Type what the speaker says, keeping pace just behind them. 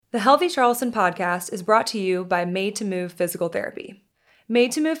The Healthy Charleston podcast is brought to you by Made to Move Physical Therapy.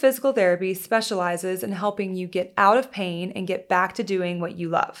 Made to Move Physical Therapy specializes in helping you get out of pain and get back to doing what you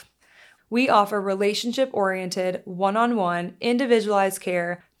love. We offer relationship-oriented, one-on-one, individualized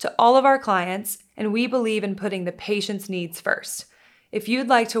care to all of our clients, and we believe in putting the patient's needs first. If you'd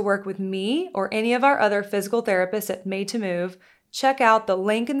like to work with me or any of our other physical therapists at Made to Move, check out the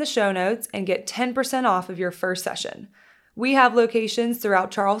link in the show notes and get 10% off of your first session. We have locations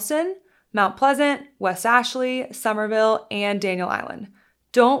throughout Charleston, Mount Pleasant, West Ashley, Somerville, and Daniel Island.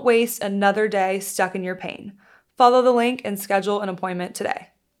 Don't waste another day stuck in your pain. Follow the link and schedule an appointment today.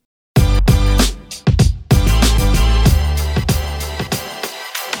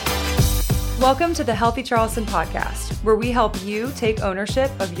 Welcome to the Healthy Charleston podcast, where we help you take ownership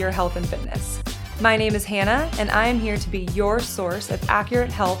of your health and fitness. My name is Hannah, and I am here to be your source of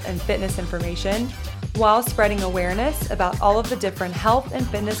accurate health and fitness information while spreading awareness about all of the different health and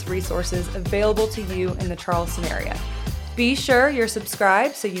fitness resources available to you in the Charleston area. Be sure you're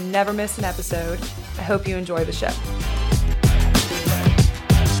subscribed so you never miss an episode. I hope you enjoy the show.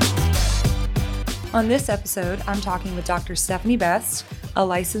 On this episode, I'm talking with Dr. Stephanie Best, a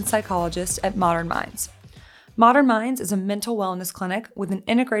licensed psychologist at Modern Minds. Modern Minds is a mental wellness clinic with an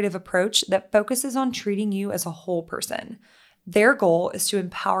integrative approach that focuses on treating you as a whole person. Their goal is to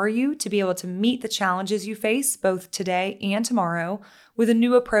empower you to be able to meet the challenges you face both today and tomorrow with a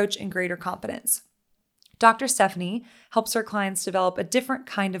new approach and greater confidence. Dr. Stephanie helps her clients develop a different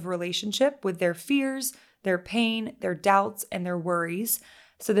kind of relationship with their fears, their pain, their doubts, and their worries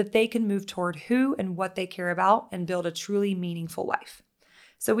so that they can move toward who and what they care about and build a truly meaningful life.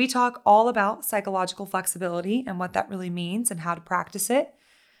 So we talk all about psychological flexibility and what that really means and how to practice it,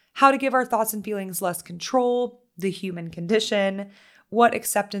 how to give our thoughts and feelings less control, the human condition, what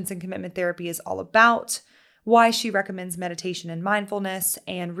acceptance and commitment therapy is all about, why she recommends meditation and mindfulness,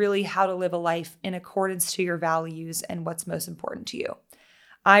 and really how to live a life in accordance to your values and what's most important to you.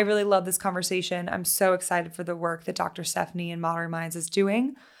 I really love this conversation. I'm so excited for the work that Dr. Stephanie and Modern Minds is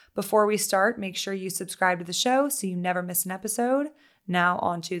doing. Before we start, make sure you subscribe to the show so you never miss an episode. Now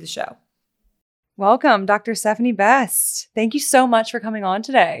on to the show. Welcome, Dr. Stephanie Best. Thank you so much for coming on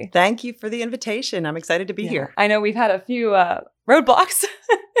today. Thank you for the invitation. I'm excited to be here. I know we've had a few roadblocks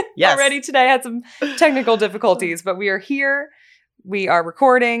already today. Had some technical difficulties, but we are here. We are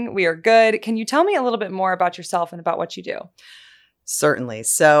recording. We are good. Can you tell me a little bit more about yourself and about what you do? Certainly.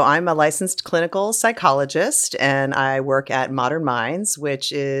 So I'm a licensed clinical psychologist, and I work at Modern Minds,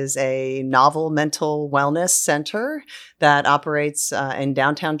 which is a novel mental wellness center that operates in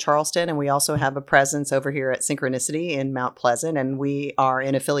downtown Charleston. And we also have a presence over here at Synchronicity in Mount Pleasant, and we are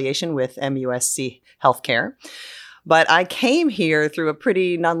in affiliation with MUSC Healthcare. But I came here through a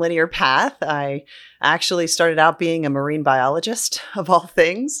pretty nonlinear path. I actually started out being a marine biologist, of all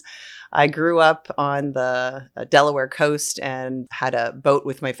things. I grew up on the Delaware coast and had a boat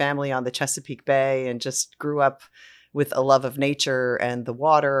with my family on the Chesapeake Bay and just grew up with a love of nature and the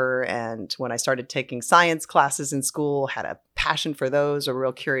water. And when I started taking science classes in school, had a passion for those, a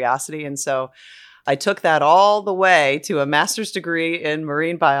real curiosity. And so I took that all the way to a master's degree in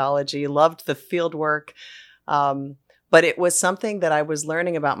marine biology, loved the field work. But it was something that I was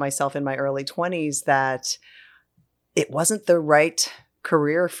learning about myself in my early 20s that it wasn't the right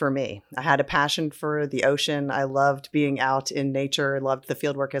career for me. I had a passion for the ocean. I loved being out in nature, loved the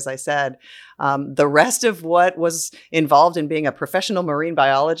fieldwork, as I said. The rest of what was involved in being a professional marine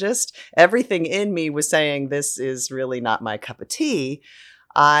biologist, everything in me was saying, this is really not my cup of tea.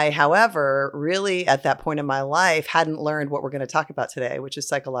 I, however, really at that point in my life hadn't learned what we're going to talk about today, which is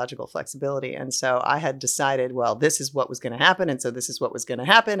psychological flexibility. And so I had decided, well, this is what was going to happen. And so this is what was going to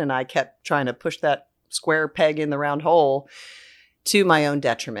happen. And I kept trying to push that square peg in the round hole to my own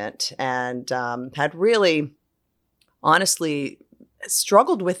detriment, and had really, honestly,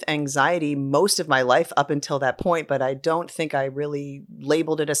 struggled with anxiety most of my life up until that point, but I don't think I really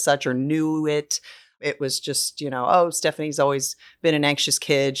labeled it as such or knew it. It was just, oh, Stephanie's always been an anxious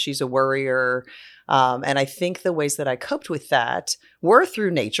kid. She's a worrier. And I think the ways that I coped with that were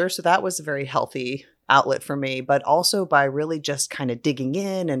through nature. So that was a very healthy outlet for me, but also by really just kind of digging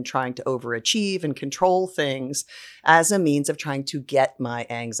in and trying to overachieve and control things as a means of trying to get my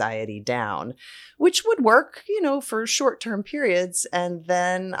anxiety down, which would work, for short-term periods. And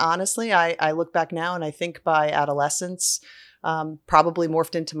then honestly, I look back now and I think by adolescence, probably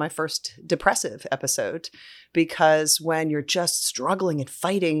morphed into my first depressive episode, because when you're just struggling and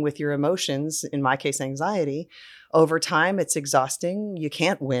fighting with your emotions, in my case, anxiety, over time, it's exhausting. You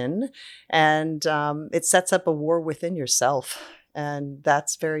can't win. And it sets up a war within yourself. And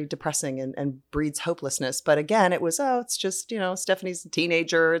that's very depressing and breeds hopelessness. But again, it was, it's just, Stephanie's a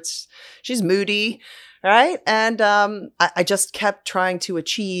teenager. She's moody, right? And I just kept trying to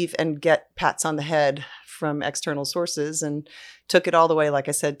achieve and get pats on the head from external sources, and took it all the way, like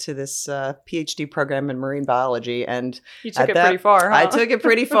I said, to this PhD program in marine biology. And you took it pretty far, huh? I took it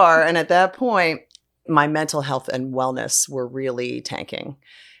pretty far. And at that point, my mental health and wellness were really tanking.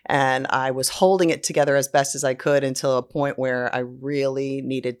 And I was holding it together as best as I could until a point where I really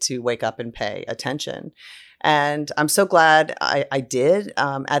needed to wake up and pay attention. And I'm so glad I did.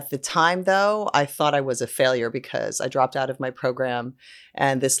 At the time, though, I thought I was a failure because I dropped out of my program.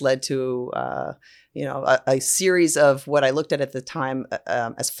 And this led to, a series of what I looked at the time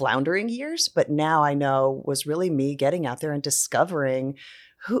as floundering years. But now I know was really me getting out there and discovering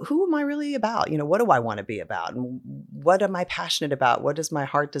who am I really about? What do I want to be about? And what am I passionate about? What does my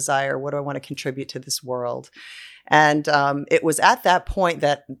heart desire? What do I want to contribute to this world? And it was at that point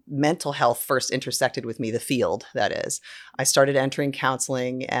that mental health first intersected with me, the field, that is. I started entering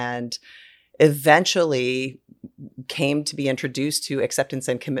counseling and eventually came to be introduced to acceptance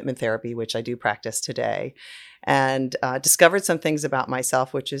and commitment therapy, which I do practice today, and discovered some things about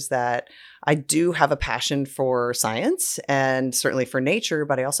myself, which is that I do have a passion for science and certainly for nature,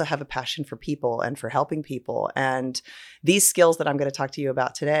 but I also have a passion for people and for helping people. And these skills that I'm going to talk to you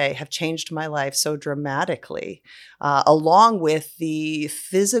about today have changed my life so dramatically, along with the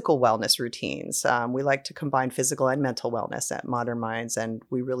physical wellness routines. We like to combine physical and mental wellness at Modern Minds, and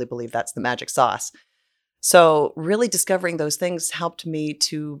we really believe that's the magic sauce. So really discovering those things helped me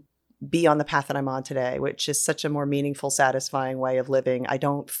to be on the path that I'm on today, which is such a more meaningful, satisfying way of living. I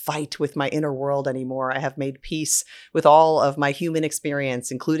don't fight with my inner world anymore. I have made peace with all of my human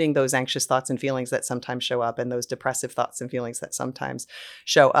experience, including those anxious thoughts and feelings that sometimes show up and those depressive thoughts and feelings that sometimes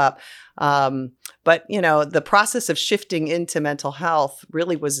show up. But, the process of shifting into mental health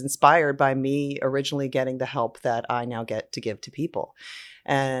really was inspired by me originally getting the help that I now get to give to people.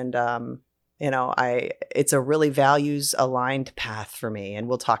 And, it's a really values aligned path for me, and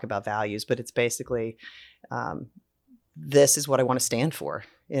we'll talk about values, but it's basically, this is what I want to stand for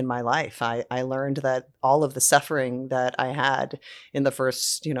in my life. I learned that all of the suffering that I had in the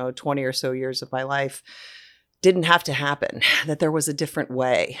first, 20 or so years of my life didn't have to happen, that there was a different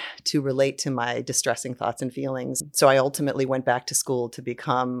way to relate to my distressing thoughts and feelings. So I ultimately went back to school to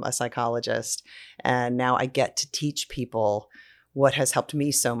become a psychologist, and now I get to teach people what has helped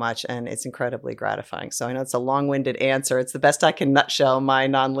me so much, and it's incredibly gratifying. So I know it's a long-winded answer. It's the best I can nutshell my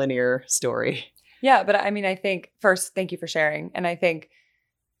nonlinear story. Yeah, but I think first, thank you for sharing. And I think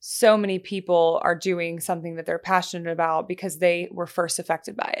so many people are doing something that they're passionate about because they were first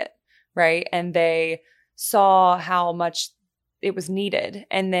affected by it, right? And they saw how much it was needed.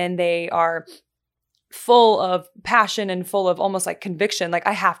 And then they are full of passion and full of almost like conviction. Like,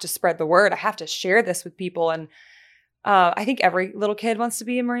 I have to spread the word. I have to share this with people. And I think every little kid wants to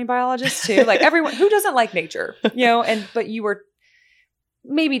be a marine biologist too. Like, everyone who doesn't like nature, but you were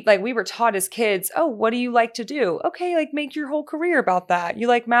maybe like, we were taught as kids, oh, what do you like to do? Okay. Like, make your whole career about that. You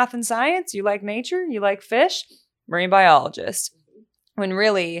like math and science, you like nature, you like fish, marine biologist, when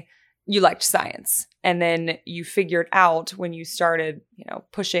really you liked science. And then you figured out when you started,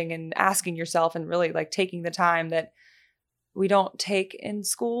 pushing and asking yourself and really like taking the time that we don't take in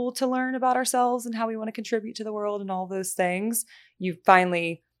school to learn about ourselves and how we want to contribute to the world and all those things. You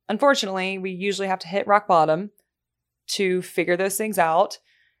finally, unfortunately, we usually have to hit rock bottom to figure those things out.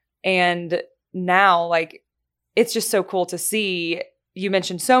 And now, like, it's just so cool to see. You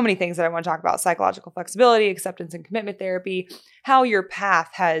mentioned so many things that I want to talk about: psychological flexibility, acceptance and commitment therapy, how your path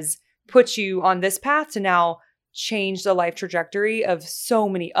has put you on this path to now change the life trajectory of so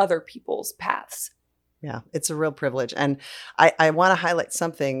many other people's paths. Yeah, it's a real privilege. And I want to highlight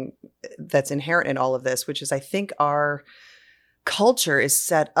something that's inherent in all of this, which is I think our culture is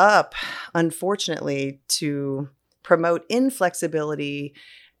set up, unfortunately, to promote inflexibility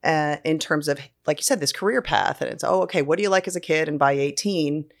in terms of, like you said, this career path. And it's, okay, what do you like as a kid? And by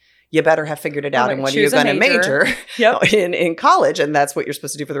 18, you better have figured it out. And when you're going to major in college, and that's what you're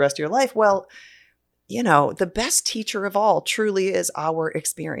supposed to do for the rest of your life. Well, the best teacher of all truly is our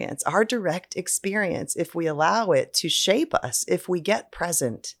experience, our direct experience, if we allow it to shape us, if we get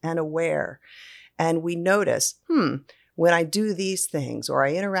present and aware, and we notice, when I do these things, or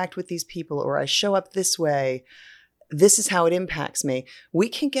I interact with these people, or I show up this way, this is how it impacts me. We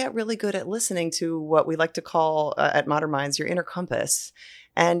can get really good at listening to what we like to call at Modern Minds your inner compass.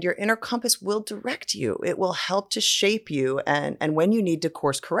 And your inner compass will direct you. It will help to shape you. And when you need to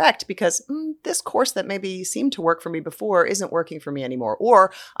course correct, because this course that maybe seemed to work for me before isn't working for me anymore.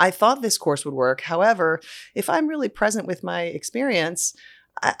 Or I thought this course would work. However, if I'm really present with my experience,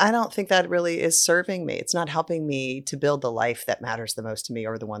 I don't think that really is serving me. It's not helping me to build the life that matters the most to me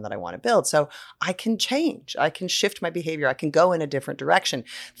or the one that I want to build. So I can change. I can shift my behavior. I can go in a different direction.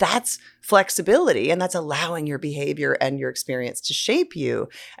 That's flexibility, and that's allowing your behavior and your experience to shape you.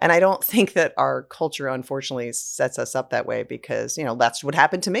 And I don't think that our culture, unfortunately, sets us up that way because, that's what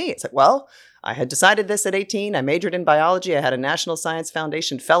happened to me. It's like, well, I had decided this at 18. I majored in biology. I had a National Science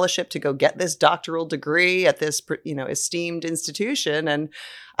Foundation fellowship to go get this doctoral degree at this, esteemed institution. And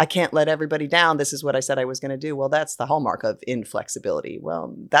I can't let everybody down. This is what I said I was going to do. Well, that's the hallmark of inflexibility.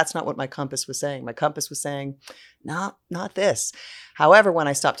 Well, that's not what my compass was saying. My compass was saying, not this. However, when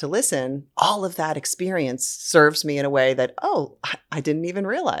I stopped to listen, all of that experience serves me in a way that, I didn't even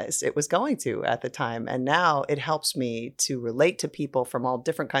realize it was going to at the time. And now it helps me to relate to people from all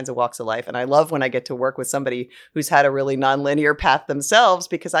different kinds of walks of life. And I love when I get to work with somebody who's had a really nonlinear path themselves,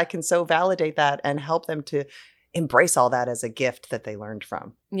 because I can so validate that and help them to embrace all that as a gift that they learned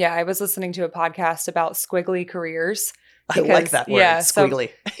from. Yeah, I was listening to a podcast about squiggly careers. Because, I like that word,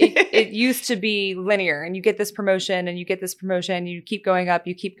 squiggly. So it used to be linear, and you get this promotion and you get this promotion, you keep going up,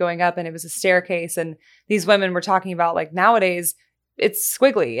 and it was a staircase. And these women were talking about, like, nowadays it's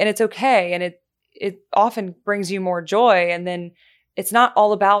squiggly and it's okay. And it often brings you more joy. And then it's not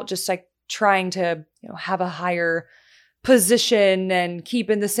all about just like trying to, have a higher position and keep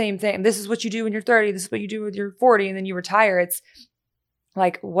in the same thing. This is what you do when you're 30. This is what you do when you're 40, and then you retire. It's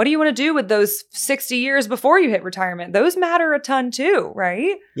like, what do you want to do with those 60 years before you hit retirement? Those matter a ton too,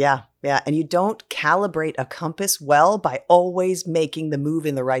 right? Yeah. And you don't calibrate a compass well by always making the move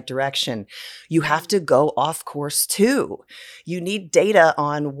in the right direction. You have to go off course too. You need data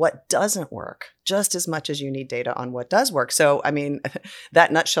on what doesn't work just as much as you need data on what does work. So,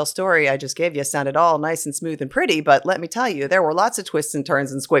 that nutshell story I just gave you sounded all nice and smooth and pretty, but let me tell you, there were lots of twists and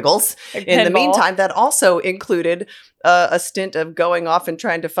turns and squiggles. In the meantime, that also included a stint of going off and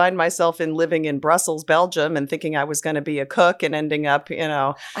trying to find myself in living in Brussels, Belgium, and thinking I was going to be a cook and ending up,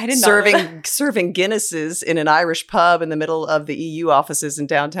 serving Guinnesses in an Irish pub in the middle of the EU offices in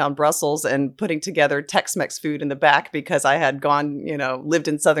downtown Brussels and putting together Tex-Mex food in the back because I had gone, lived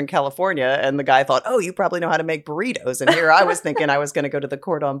in Southern California, and the guy thought, you probably know how to make burritos. And here I was thinking I was going to go to the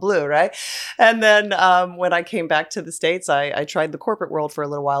Cordon Bleu, right? And then when I came back to the States, I tried the corporate world for a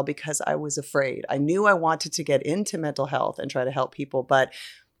little while because I was afraid. I knew I wanted to get into mental health and try to help people, but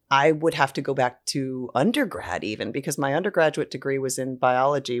I would have to go back to undergrad even, because my undergraduate degree was in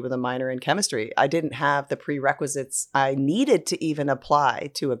biology with a minor in chemistry. I didn't have the prerequisites I needed to even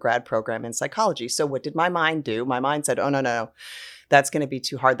apply to a grad program in psychology. So what did my mind do? My mind said, no, that's going to be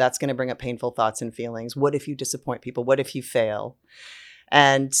too hard. That's going to bring up painful thoughts and feelings. What if you disappoint people? What if you fail?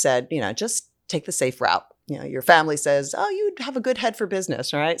 And said, just take the safe route. Your family says, you'd have a good head for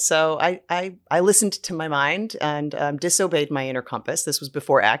business, right? So I listened to my mind and disobeyed my inner compass. This was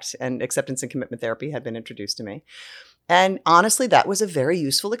before ACT and acceptance and commitment therapy had been introduced to me. And honestly, that was a very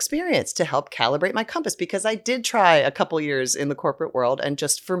useful experience to help calibrate my compass, because I did try a couple years in the corporate world. And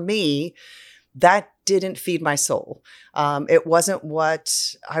just for me, that didn't feed my soul. It wasn't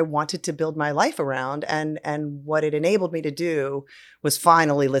what I wanted to build my life around. And what it enabled me to do was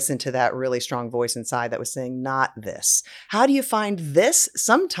finally listen to that really strong voice inside that was saying, not this. How do you find this?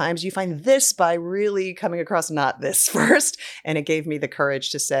 Sometimes you find this by really coming across not this first. And it gave me the courage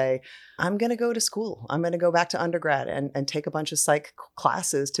to say, I'm going to go to school. I'm going to go back to undergrad and take a bunch of psych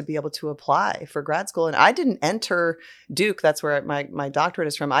classes to be able to apply for grad school. And I didn't enter Duke. That's where my doctorate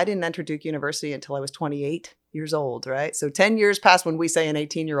is from. I didn't enter Duke University until I was 28 years old, right? So 10 years past when we say an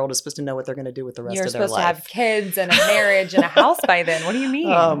 18-year-old is supposed to know what they're going to do with the rest of their life. You're supposed to have kids and a marriage and a house by then. What do you mean?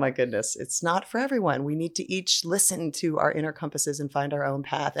 Oh my goodness. It's not for everyone. We need to each listen to our inner compasses and find our own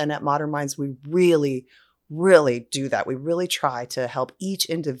path. And at Modern Minds, we really do that. We really try to help each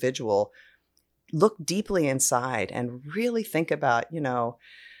individual look deeply inside and really think about,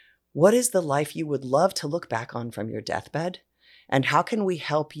 what is the life you would love to look back on from your deathbed? And how can we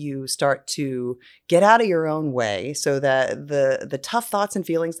help you start to get out of your own way so that the tough thoughts and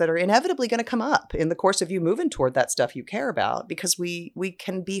feelings that are inevitably going to come up in the course of you moving toward that stuff you care about, because we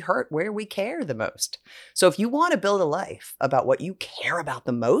can be hurt where we care the most. So if you want to build a life about what you care about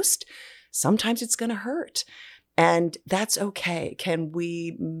the most, sometimes it's going to hurt. And that's okay. Can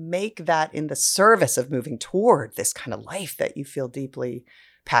we make that in the service of moving toward this kind of life that you feel deeply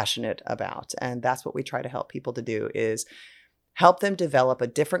passionate about? And that's what we try to help people to do, is help them develop a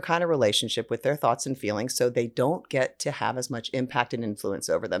different kind of relationship with their thoughts and feelings so they don't get to have as much impact and influence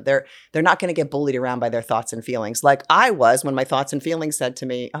over them. They're not going to get bullied around by their thoughts and feelings like I was when my thoughts and feelings said to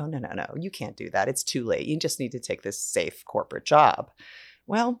me, oh, no, you can't do that. It's too late. You just need to take this safe corporate job.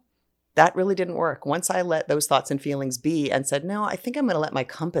 Well, that really didn't work. Once I let those thoughts and feelings be and said, no, I think I'm going to let my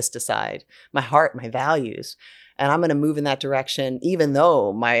compass decide, my heart, my values, and I'm going to move in that direction, even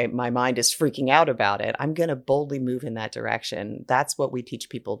though my mind is freaking out about it. I'm going to boldly move in that direction. That's what we teach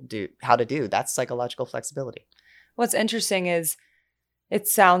people how to do. That's psychological flexibility. What's interesting is it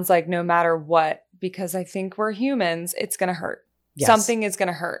sounds like no matter what, because I think we're humans, it's going to hurt. Yes. Something is going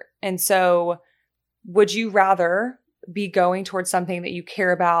to hurt. And so would you rather be going towards something that you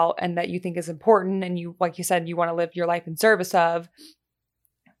care about and that you think is important and you, like you said, you want to live your life in service of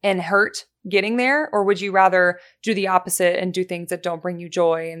and hurt getting there? Or would you rather do the opposite and do things that don't bring you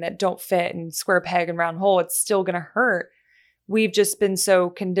joy and that don't fit and square peg and round hole? It's still going to hurt. We've just been so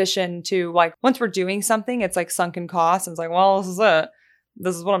conditioned to like, once we're doing something, it's like sunken cost. And it's like, well, this is it.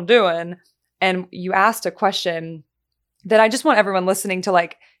 This is what I'm doing. And you asked a question that I just want everyone listening to,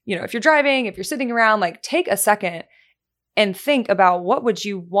 like, you know, if you're driving, if you're sitting around, like take a second and think about what would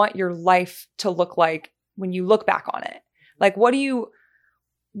you want your life to look like when you look back on it? Like,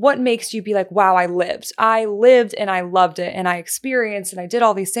 what makes you be like, wow, I lived and I loved it and I experienced and I did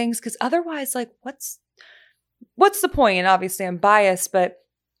all these things? Because otherwise, like, what's the point? And obviously I'm biased, but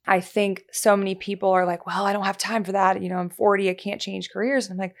I think so many people are like, well, I don't have time for that. You know, I'm 40, I can't change careers.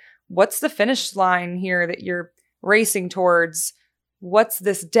 And I'm like, what's the finish line here that you're racing towards? What's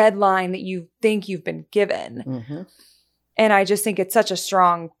this deadline that you think you've been given? Mm-hmm. And I just think it's such a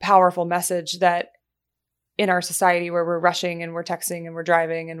strong, powerful message that in our society where we're rushing and we're texting and we're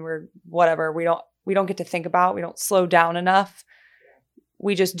driving and we're whatever, we don't get to think about, we don't slow down enough.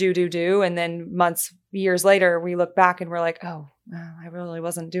 We just do. And then years later, we look back and we're like, oh, I really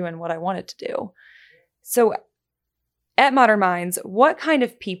wasn't doing what I wanted to do. So at Modern Minds, what kind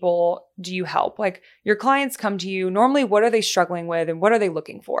of people do you help? Like your clients come to you, normally what are they struggling with and what are they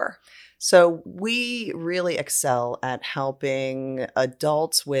looking for? So we really excel at helping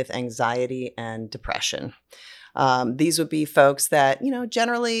adults with anxiety and depression. These would be folks that, you know,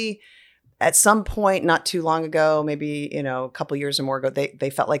 generally at some point not too long ago, maybe, you know, a couple years or more ago,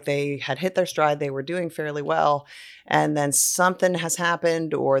 they felt like they had hit their stride. They were doing fairly well. And then something has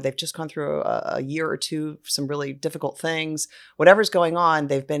happened, or they've just gone through a year or two, some really difficult things. Whatever's going on,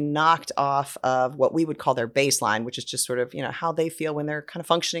 they've been knocked off of what we would call their baseline, which is just sort of, you know, how they feel when they're kind of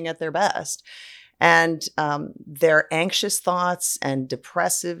functioning at their best. And their anxious thoughts and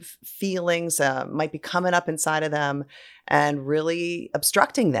depressive feelings might be coming up inside of them and really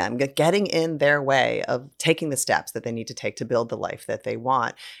obstructing them, getting in their way of taking the steps that they need to take to build the life that they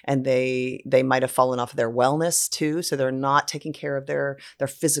want. And they might have fallen off of their wellness too. So they're not taking care of their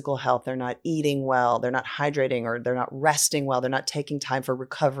physical health. They're not eating well. They're not hydrating, or they're not resting well. They're not taking time for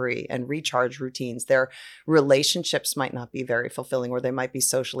recovery and recharge routines. Their relationships might not be very fulfilling, or they might be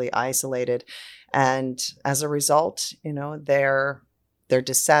socially isolated. And as a result, you know, they're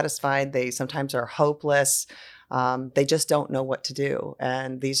dissatisfied. They sometimes are hopeless. They just don't know what to do.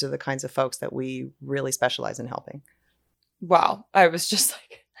 And these are the kinds of folks that we really specialize in helping. Wow. I was just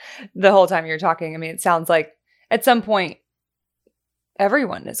like, the whole time you're talking, I mean, it sounds like at some point,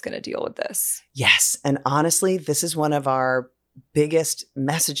 everyone is going to deal with this. Yes. And honestly, this is one of our biggest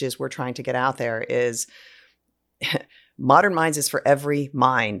messages we're trying to get out there is Modern Minds is for every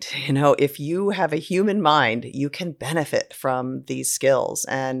mind. You know, if you have a human mind, you can benefit from these skills.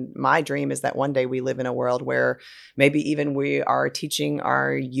 And my dream is that one day we live in a world where maybe even we are teaching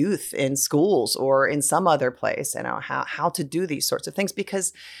our youth in schools or in some other place, you know, how to do these sorts of things,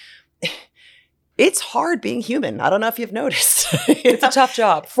 because it's hard being human. I don't know if you've noticed. It's a tough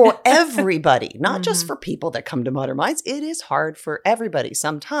job for everybody, not just for people that come to Modern Minds. It is hard for everybody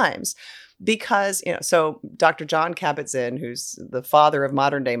sometimes. Because, you know, so Dr. Jon Kabat-Zinn, who's the father of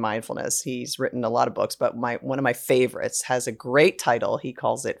modern day mindfulness, he's written a lot of books, but one of my favorites has a great title. He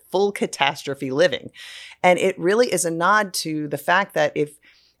calls it Full Catastrophe Living. And it really is a nod to the fact that if,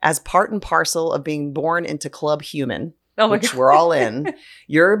 as part and parcel of being born into Club Human, which we're all in,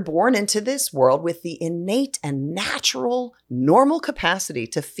 you're born into this world with the innate and natural, normal capacity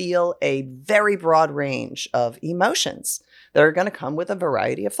to feel a very broad range of emotions that are going to come with a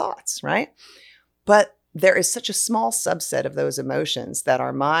variety of thoughts, right? But there is such a small subset of those emotions that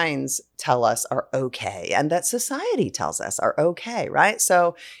our minds tell us are okay, and that society tells us are okay, right?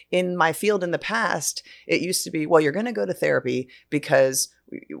 So in my field in the past, it used to be, well, you're going to go to therapy because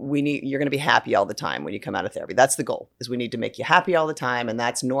you're going to be happy all the time when you come out of therapy. That's the goal, is we need to make you happy all the time, and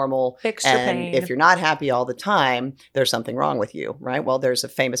that's normal. Fix your and pain. If you're not happy all the time, there's something wrong with you, right? Well, there's a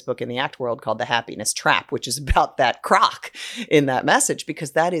famous book in the ACT world called The Happiness Trap, which is about that crock in that message,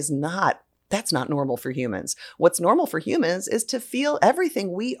 because that's not normal for humans. What's normal for humans is to feel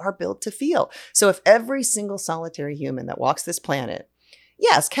everything we are built to feel. So if every single solitary human that walks this planet,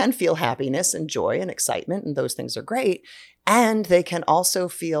 yes, can feel happiness and joy and excitement, and those things are great, and they can also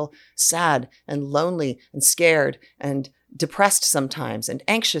feel sad and lonely and scared and depressed sometimes and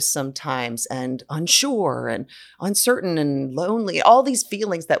anxious sometimes and unsure and uncertain and lonely, all these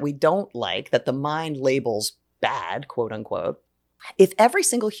feelings that we don't like, that the mind labels bad, quote unquote. If every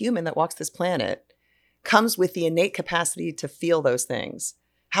single human that walks this planet comes with the innate capacity to feel those things,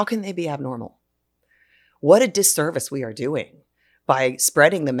 how can they be abnormal? What a disservice we are doing by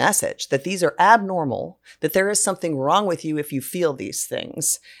spreading the message that these are abnormal, that there is something wrong with you if you feel these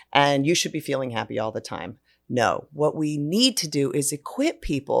things, and you should be feeling happy all the time. No, what we need to do is equip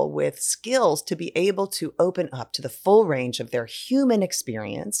people with skills to be able to open up to the full range of their human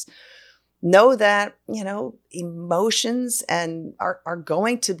experience. Know that, emotions are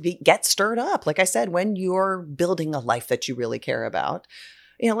going to get stirred up. Like I said, when you're building a life that you really care about,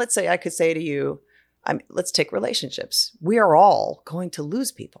 let's say I could say to you, let's take relationships. We are all going to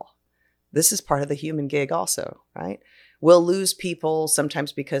lose people. This is part of the human gig also, right? We'll lose people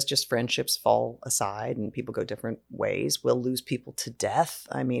sometimes because just friendships fall aside and people go different ways. We'll lose people to death.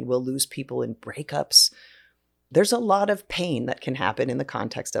 We'll lose people in breakups. There's a lot of pain that can happen in the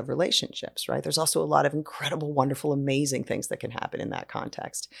context of relationships, right? There's also a lot of incredible, wonderful, amazing things that can happen in that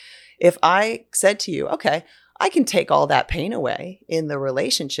context. If I said to you, okay, I can take all that pain away in the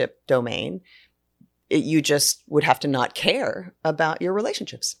relationship domain, you just would have to not care about your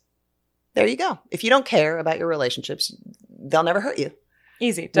relationships. There you go. If you don't care about your relationships, they'll never hurt you.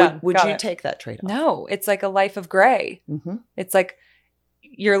 Easy, done. Would you take that trade-off? No, it's like a life of gray. Mm-hmm. It's like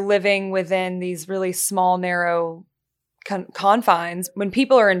you're living within these really small, narrow confines. When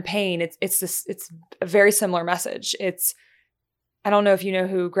people are in pain, it's a very similar message. I don't know if you know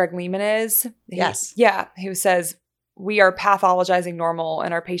who Greg Lehman is. Yes. Who says, we are pathologizing normal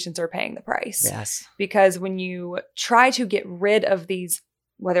and our patients are paying the price. Yes. Because when you try to get rid of these,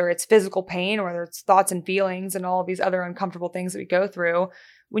 whether it's physical pain or whether it's thoughts and feelings and all of these other uncomfortable things that we go through,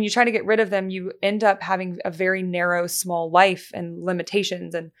 when you try to get rid of them, you end up having a very narrow, small life and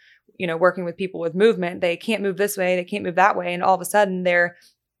limitations. And, working with people with movement, they can't move this way, they can't move that way. And all of a sudden they're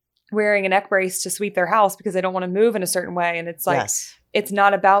wearing a neck brace to sweep their house because they don't want to move in a certain way. And it's like, It's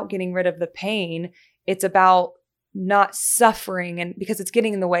not about getting rid of the pain. It's about not suffering, and because it's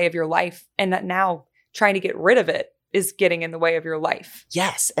getting in the way of your life, and that now trying to get rid of it is getting in the way of your life.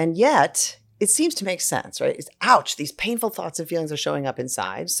 Yes. And yet it seems to make sense, right? It's ouch, these painful thoughts and feelings are showing up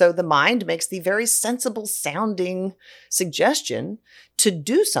inside. So the mind makes the very sensible sounding suggestion to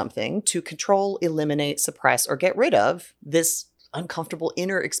do something to control, eliminate, suppress, or get rid of this uncomfortable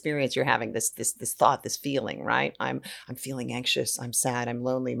inner experience you're having, this thought, this feeling, right? I'm feeling anxious, I'm sad, I'm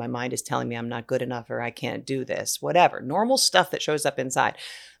lonely, my mind is telling me I'm not good enough or I can't do this, whatever. Normal stuff that shows up inside.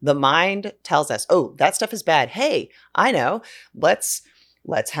 The mind tells us, oh, that stuff is bad. Hey, I know, let's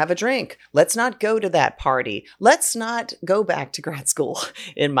have a drink. Let's not go to that party. Let's not go back to grad school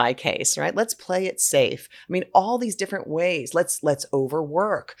in my case, right? Let's play it safe. All these different ways. Let's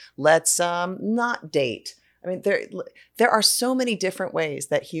overwork. Let's not date. There are so many different ways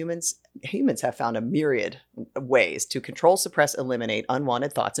that humans have found a myriad ways to control, suppress, eliminate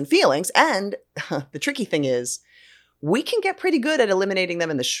unwanted thoughts and feelings. And the tricky thing is we can get pretty good at eliminating them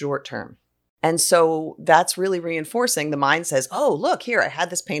in the short term. And so that's really reinforcing. The mind says, oh, look here, I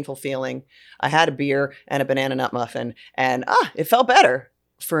had this painful feeling. I had a beer and a banana nut muffin and it felt better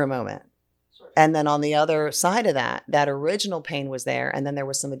for a moment. And then on the other side of that original pain was there. And then there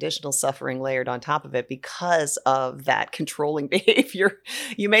was some additional suffering layered on top of it because of that controlling behavior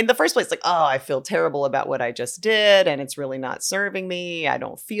you made in the first place. Like, oh, I feel terrible about what I just did. And it's really not serving me. I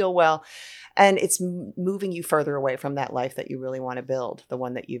don't feel well. And it's moving you further away from that life that you really want to build, the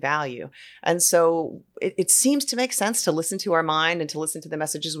one that you value. And so it seems to make sense to listen to our mind and to listen to the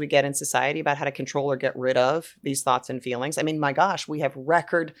messages we get in society about how to control or get rid of these thoughts and feelings. My gosh, we have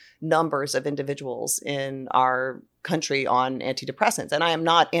record numbers of individuals in our country on antidepressants. And I am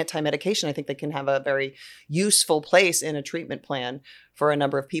not anti-medication. I think they can have a very useful place in a treatment plan for a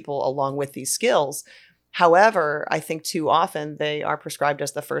number of people along with these skills. However, I think too often they are prescribed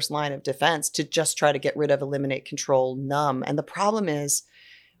as the first line of defense to just try to get rid of, eliminate, control, numb. And the problem is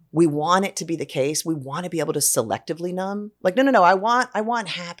we want it to be the case. We want to be able to selectively numb. Like, no. I want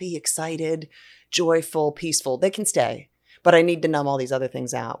happy, excited, joyful, peaceful. They can stay. but I need to numb all these other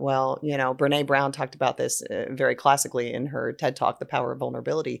things out. Well, Brene Brown talked about this very classically in her TED Talk, The Power of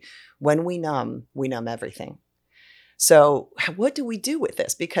Vulnerability. When we numb everything. So what do we do with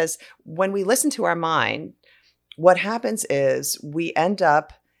this? Because when we listen to our mind, what happens is we end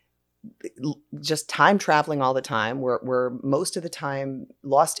up just time traveling all the time. We're most of the time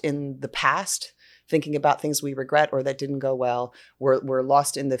lost in the past, thinking about things we regret or that didn't go well. We're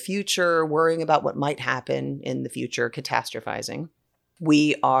lost in the future, worrying about what might happen in the future, catastrophizing.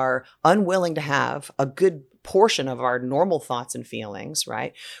 We are unwilling to have a good portion of our normal thoughts and feelings,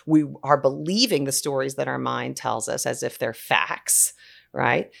 right? We are believing the stories that our mind tells us as if they're facts,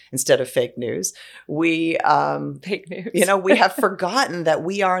 right? Instead of fake news. We, fake news. We have forgotten that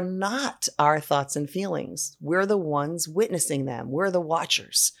we are not our thoughts and feelings. We're the ones witnessing them. We're the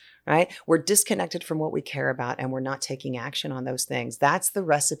watchers, right? We're disconnected from what we care about and we're not taking action on those things. That's the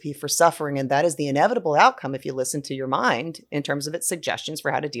recipe for suffering. And that is the inevitable outcome if you listen to your mind in terms of its suggestions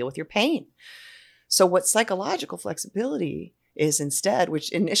for how to deal with your pain. So what psychological flexibility is instead,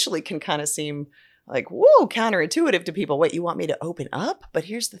 which initially can kind of seem like, whoa, counterintuitive to people. Wait, you want me to open up? But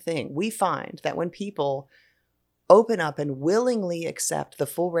here's the thing. We find that when people open up and willingly accept the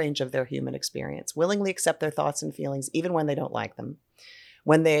full range of their human experience, willingly accept their thoughts and feelings, even when they don't like them,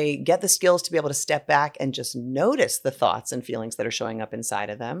 when they get the skills to be able to step back and just notice the thoughts and feelings that are showing up inside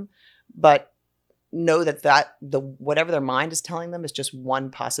of them, but know that whatever their mind is telling them is just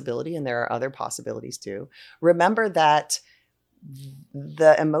one possibility and there are other possibilities too. Remember that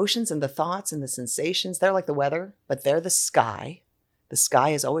the emotions and the thoughts and the sensations, they're like the weather, but they're the sky. The sky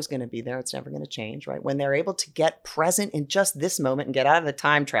is always going to be there. It's never going to change, right? When they're able to get present in just this moment and get out of the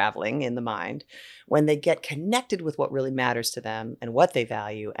time traveling in the mind, when they get connected with what really matters to them and what they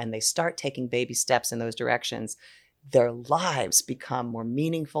value, and they start taking baby steps in those directions, their lives become more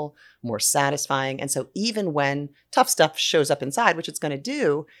meaningful, more satisfying. And so even when tough stuff shows up inside, which it's going to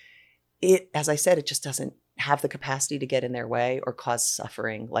do, as I said, it just doesn't have the capacity to get in their way or cause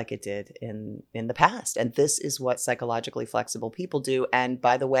suffering like it did in the past. And this is what psychologically flexible people do. And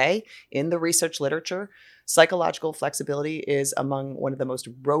by the way, in the research literature, psychological flexibility is among one of the most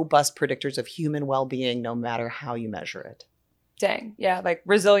robust predictors of human well-being, no matter how you measure it. Dang. Yeah. Like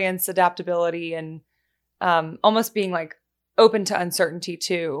resilience, adaptability, and almost being like open to uncertainty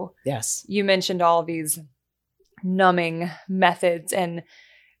too. Yes. You mentioned all of these numbing methods, and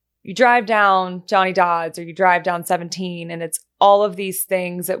you drive down Johnny Dodds or you drive down 17, and it's all of these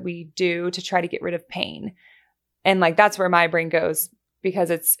things that we do to try to get rid of pain. And like, that's where my brain goes,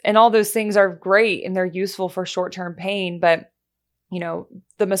 because and all those things are great and they're useful for short-term pain, but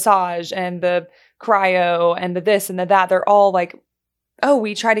the massage and the cryo and the this and the that, they're all like, oh,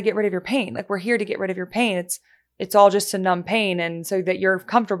 we try to get rid of your pain. Like, we're here to get rid of your pain. It's all just to numb pain and so that you're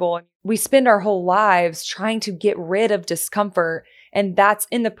comfortable. We spend our whole lives trying to get rid of discomfort. And that's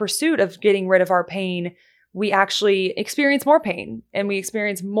in the pursuit of getting rid of our pain, we actually experience more pain and we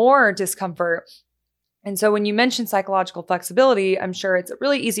experience more discomfort. And so when you mention psychological flexibility, I'm sure it's a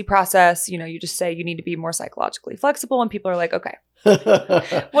really easy process. You just say you need to be more psychologically flexible, and people are like, okay,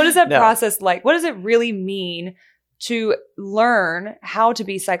 what is that process like? What does it really mean to learn how to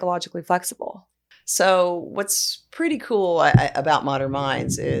be psychologically flexible? So what's pretty cool about Modern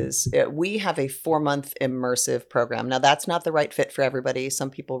Minds is we have a 4-month immersive program. Now, that's not the right fit for everybody. Some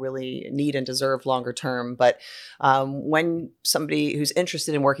people really need and deserve longer term. But when somebody who's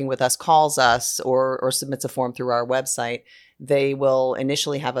interested in working with us calls us or submits a form through our website, they will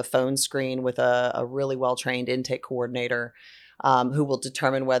initially have a phone screen with a really well-trained intake coordinator who will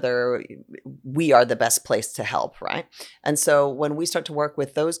determine whether we are the best place to help, right? And so when we start to work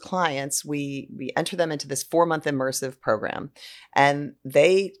with those clients, we enter them into this 4-month immersive program, and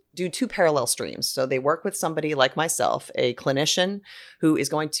they do 2 parallel streams. So they work with somebody like myself, a clinician who is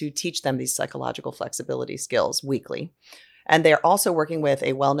going to teach them these psychological flexibility skills weekly. And they're also working with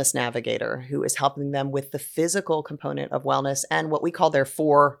a wellness navigator who is helping them with the physical component of wellness and what we call their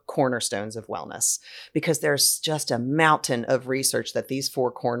 4 cornerstones of wellness, because there's just a mountain of research that these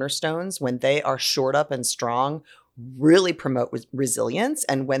 4 cornerstones, when they are shored up and strong, really promote resilience.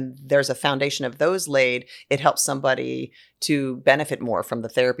 And when there's a foundation of those laid, it helps somebody to benefit more from the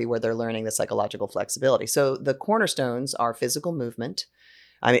therapy where they're learning the psychological flexibility. So the cornerstones are physical movement.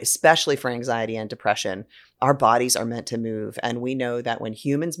 I mean, especially for anxiety and depression, our bodies are meant to move. And we know that when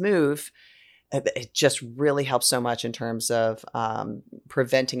humans move, it just really helps so much in terms of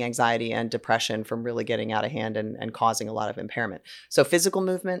preventing anxiety and depression from really getting out of hand and causing a lot of impairment. So physical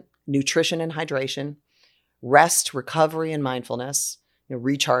movement, nutrition and hydration, rest, recovery, and mindfulness,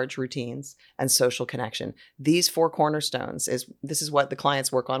 recharge routines, and social connection. These 4 cornerstones this is what the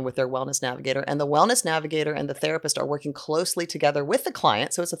clients work on with their wellness navigator. And the wellness navigator and the therapist are working closely together with the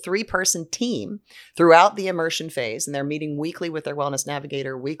client. So it's a 3-person team throughout the immersion phase. And they're meeting weekly with their wellness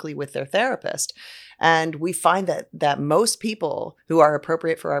navigator, weekly with their therapist. And we find that most people who are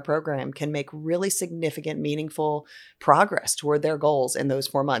appropriate for our program can make really significant, meaningful progress toward their goals in those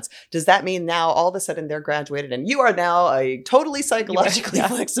 4 months. Does that mean now all of a sudden they're graduated and you are now a totally psychologically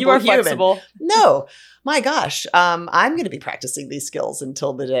flexible you are human? Flexible. No. My gosh, I'm going to be practicing these skills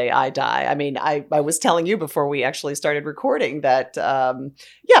until the day I die. I mean, I was telling you before we actually started recording that,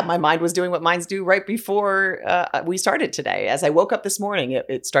 my mind was doing what minds do right before we started today. As I woke up this morning,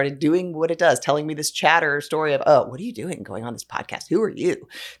 it started doing what it does, telling me this chatter story of, oh, what are you doing going on this podcast? Who are you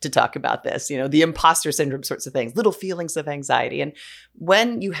to talk about this? The imposter syndrome sorts of things, little feelings of anxiety. And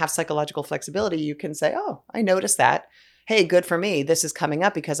when you have psychological flexibility, you can say, oh, I noticed that. Hey, good for me. This is coming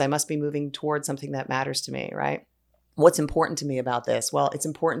up because I must be moving towards something that matters to me, right? What's important to me about this? Well, it's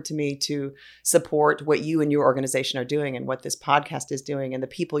important to me to support what you and your organization are doing and what this podcast is doing and the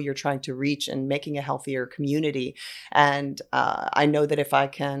people you're trying to reach and making a healthier community. And I know that if I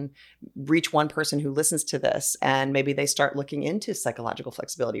can reach one person who listens to this and maybe they start looking into psychological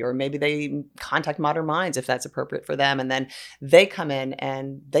flexibility, or maybe they contact Modern Minds if that's appropriate for them, and then they come in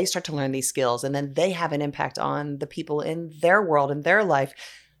and they start to learn these skills, and then they have an impact on the people in their world and their life.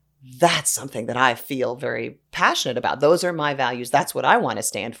 That's something that I feel very passionate about. Those are my values. That's what I want to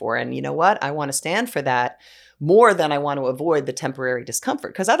stand for. And you know what? I want to stand for that more than I want to avoid the temporary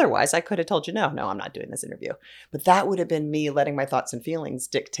discomfort. Because otherwise I could have told you, no, I'm not doing this interview. But that would have been me letting my thoughts and feelings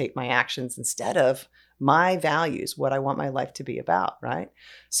dictate my actions instead of my values, what I want my life to be about, right?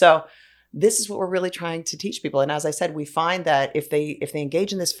 So this is what we're really trying to teach people. And as I said, we find that if they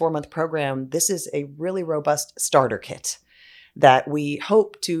engage in this 4-month program, this is a really robust starter kit that we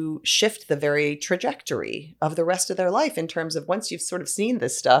hope to shift the very trajectory of the rest of their life in terms of once you've sort of seen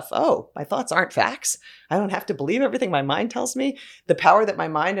this stuff, oh, my thoughts aren't facts. I don't have to believe everything my mind tells me. The power that my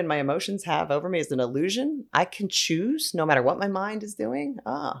mind and my emotions have over me is an illusion. I can choose no matter what my mind is doing.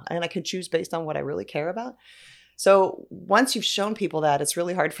 And I can choose based on what I really care about. So once you've shown people that, it's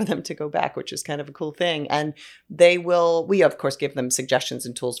really hard for them to go back, which is kind of a cool thing. And we of course give them suggestions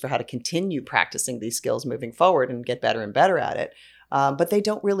and tools for how to continue practicing these skills moving forward and get better and better at it. But they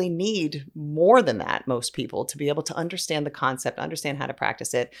don't really need more than that, most people, to be able to understand the concept, understand how to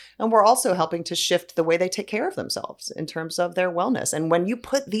practice it. And we're also helping to shift the way they take care of themselves in terms of their wellness. And when you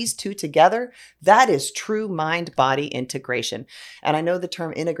put these two together, that is true mind-body integration. And I know the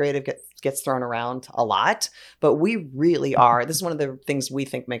term integrative gets thrown around a lot, but we really are. This is one of the things we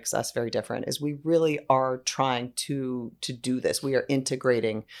think makes us very different, is we really are trying to do this. We are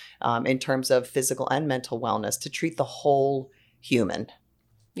integrating in terms of physical and mental wellness to treat the whole human.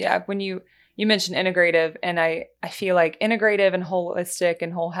 Yeah, when you mentioned integrative, and I feel like integrative and holistic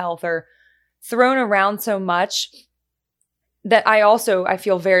and whole health are thrown around so much that I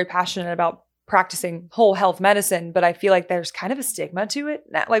feel very passionate about practicing whole health medicine, but I feel like there's kind of a stigma to it.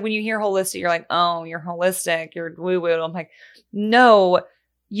 Like when you hear holistic, you're like, oh, you're holistic, you're woo-woo. I'm like, no,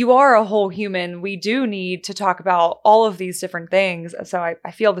 you are a whole human. We do need to talk about all of these different things. So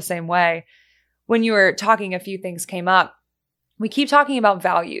I feel the same way. When you were talking, a few things came up. We keep talking about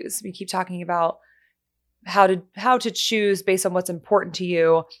values. We keep talking about how to choose based on what's important to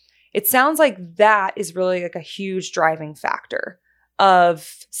you. It sounds like that is really like a huge driving factor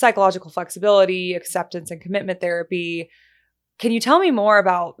of psychological flexibility, acceptance, and commitment therapy. Can you tell me more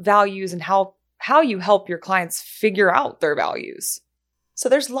about values and how you help your clients figure out their values? So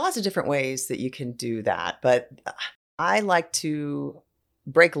there's lots of different ways that you can do that, but I like to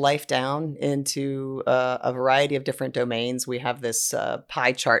break life down into a variety of different domains. We have this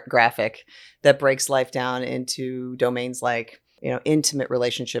pie chart graphic that breaks life down into domains like, intimate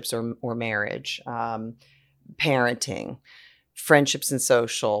relationships or marriage, parenting, friendships and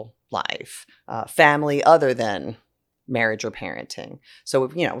social life, family other than marriage or parenting. So,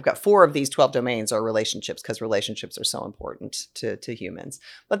 we've got 4 of these 12 domains are relationships, because relationships are so important to humans.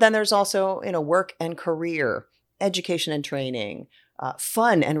 But then there's also, work and career, education and training,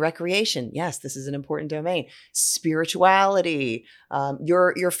 fun and recreation. Yes, this is an important domain. Spirituality,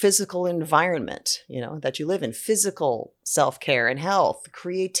 your physical environment, that you live in, physical self-care and health,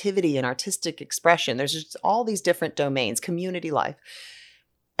 creativity and artistic expression. There's just all these different domains, community life.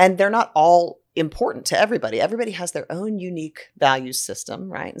 And they're not all important to everybody. Everybody has their own unique value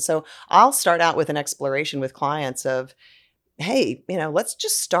system, right? And so I'll start out with an exploration with clients of, hey, let's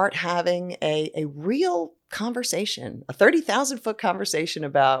just start having a real conversation, a 30,000 foot conversation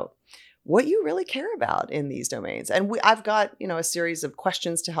about what you really care about in these domains. And I've got, a series of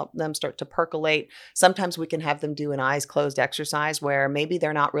questions to help them start to percolate. Sometimes we can have them do an eyes closed exercise where maybe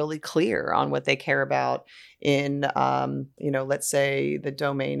they're not really clear on what they care about in, let's say the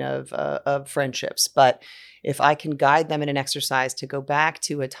domain of friendships. But if I can guide them in an exercise to go back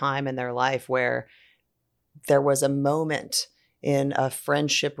to a time in their life where there was a moment in a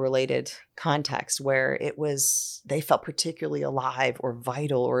friendship related context where they felt particularly alive or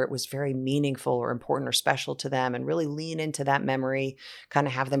vital, or it was very meaningful or important or special to them, and really lean into that memory, kind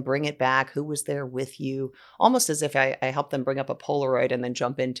of have them bring it back. Who was there with you? Almost as if I help them bring up a Polaroid and then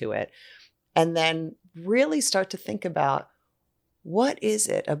jump into it. And then really start to think about, what is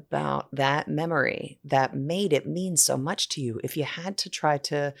it about that memory that made it mean so much to you? If you had to try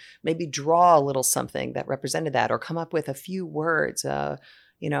to maybe draw a little something that represented that, or come up with a few words,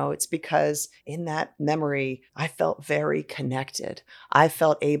 it's because in that memory, I felt very connected. I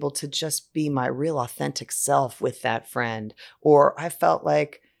felt able to just be my real authentic self with that friend, or I felt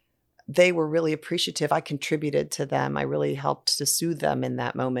like they were really appreciative. I contributed to them. I really helped to soothe them in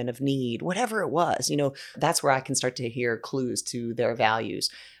that moment of need, whatever it was. That's where I can start to hear clues to their values.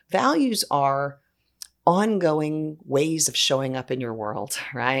 Values are ongoing ways of showing up in your world,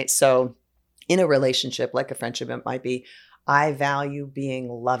 right? So in a relationship, like a friendship, it might be, I value being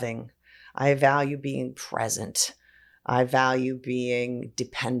loving. I value being present. I value being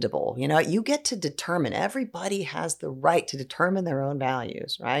dependable. You get to determine. Everybody has the right to determine their own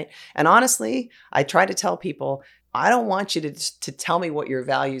values, right? And honestly, I try to tell people, I don't want you to tell me what your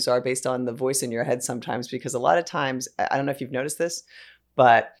values are based on the voice in your head sometimes, because a lot of times, I don't know if you've noticed this,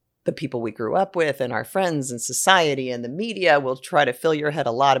 but the people we grew up with and our friends and society and the media will try to fill your head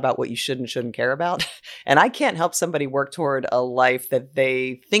a lot about what you should and shouldn't care about. And I can't help somebody work toward a life that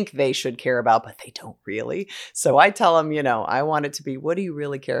they think they should care about, but they don't really. So I tell them, I want it to be, what do you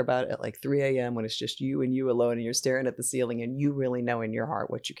really care about at like 3 a.m. when it's just you and you alone and you're staring at the ceiling and you really know in your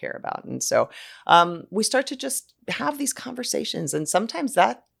heart what you care about. And so we start to just have these conversations. And sometimes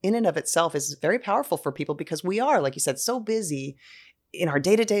that in and of itself is very powerful for people, because we are, like you said, so busy in our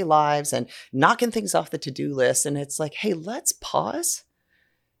day-to-day lives and knocking things off the to-do list. And it's like, hey, let's pause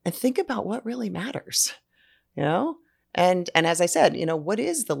and think about what really matters, And as I said, what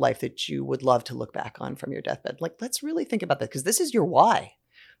is the life that you would love to look back on from your deathbed? Like, let's really think about that, because this is your why.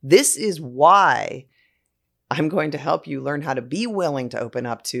 This is why I'm going to help you learn how to be willing to open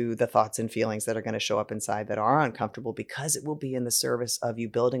up to the thoughts and feelings that are going to show up inside that are uncomfortable, because it will be in the service of you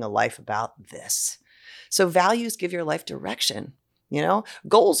building a life about this. So values give your life direction.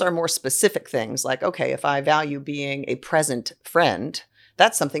 Goals are more specific things like, okay, if I value being a present friend,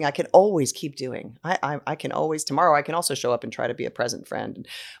 that's something I can always keep doing. I can always, tomorrow I can also show up and try to be a present friend.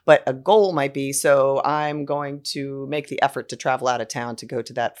 But a goal might be, so I'm going to make the effort to travel out of town to go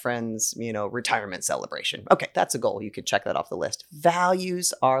to that friend's, retirement celebration. Okay, that's a goal. You could check that off the list.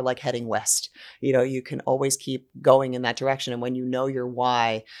 Values are like heading west. You can always keep going in that direction. And when you know your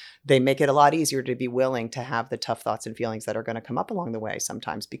why, they make it a lot easier to be willing to have the tough thoughts and feelings that are going to come up along the way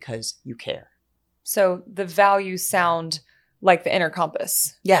sometimes, because you care. So the values sound like the inner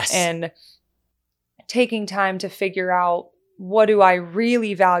compass. Yes. And taking time to figure out, what do I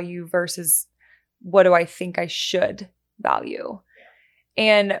really value versus what do I think I should value?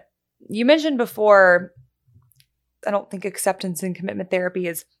 And you mentioned before, I don't think acceptance and commitment therapy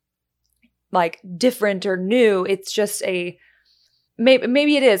is like different or new. It's just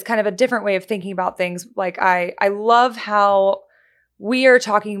maybe it is kind of a different way of thinking about things. Like I love how we are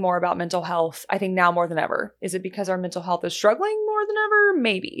talking more about mental health, I think now more than ever. Is it because our mental health is struggling more than ever?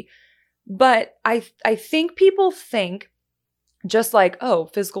 Maybe. But I think people think just like, oh,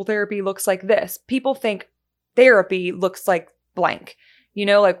 physical therapy looks like this. People think therapy looks like blank.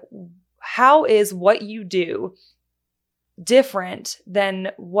 Like, how is what you do different than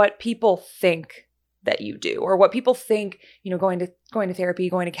what people think that you do, or what people think, going to therapy,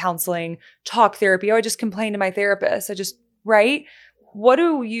 going to counseling, talk therapy. Oh, I just complained to my therapist. Right? What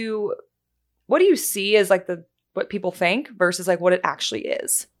do you see as like what people think versus like what it actually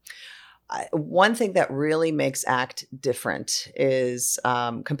is? One thing that really makes ACT different is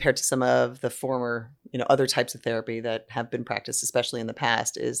compared to some of the former, other types of therapy that have been practiced, especially in the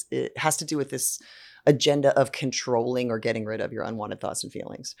past, is it has to do with this agenda of controlling or getting rid of your unwanted thoughts and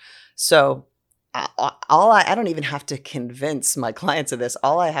feelings. So I don't even have to convince my clients of this.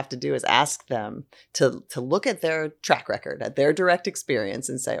 All I have to do is ask them to look at their track record, at their direct experience,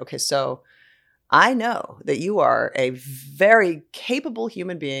 and say, okay, so I know that you are a very capable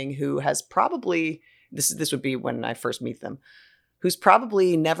human being who has probably, this would be when I first meet them, who's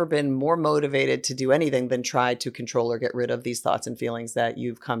probably never been more motivated to do anything than try to control or get rid of these thoughts and feelings that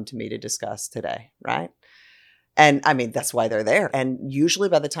you've come to me to discuss today, right? And I mean, that's why they're there. And usually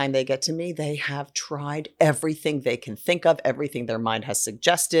by the time they get to me, they have tried everything they can think of, everything their mind has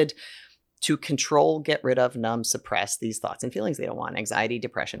suggested to control, get rid of, numb, suppress these thoughts and feelings they don't want, anxiety,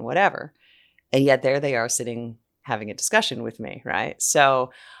 depression, whatever. And yet there they are sitting having a discussion with me, right?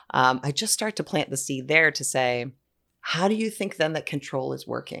 So I just start to plant the seed there to say, how do you think then that control is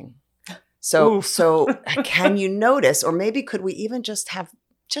working? So can you notice, or maybe could we even just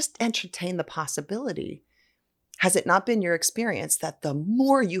entertain the possibility? Has it not been your experience that the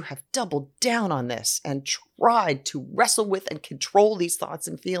more you have doubled down on this and tried to wrestle with and control these thoughts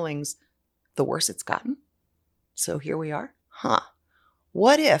and feelings, the worse it's gotten? So here we are.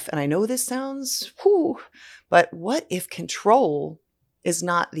 What if, and I know this sounds, but what if control is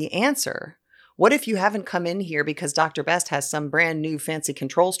not the answer? What if you haven't come in here because Dr. Best has some brand new fancy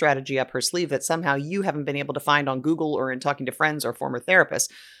control strategy up her sleeve that somehow you haven't been able to find on Google or in talking to friends or former therapists?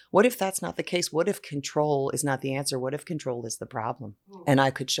 What if that's not the case? What if control is not the answer? What if control is the problem? And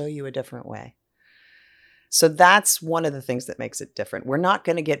I could show you a different way. So that's one of the things that makes it different. We're not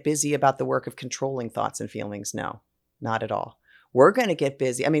going to get busy about the work of controlling thoughts and feelings. No, not at all. We're going to get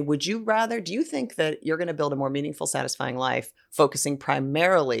busy. I mean, do you think that you're going to build a more meaningful, satisfying life focusing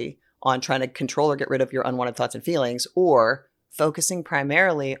primarily on trying to control or get rid of your unwanted thoughts and feelings, or focusing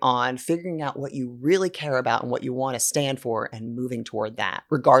primarily on figuring out what you really care about and what you want to stand for and moving toward that,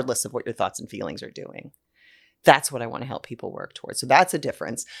 regardless of what your thoughts and feelings are doing? That's what I want to help people work towards. So that's a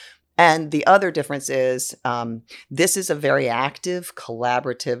difference. And the other difference is this is a very active,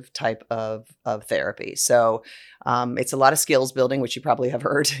 collaborative type of therapy. So it's a lot of skills building, which you probably have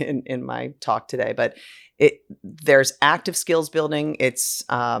heard in my talk today. But there's active skills building. It's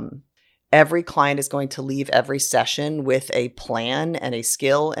every client is going to leave every session with a plan and a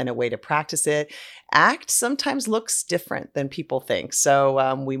skill and a way to practice it. ACT sometimes looks different than people think.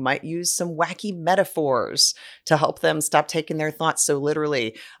 So we might use some wacky metaphors to help them stop taking their thoughts so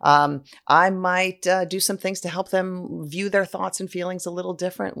literally. I might do some things to help them view their thoughts and feelings a little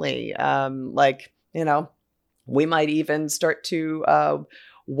differently. We might even start to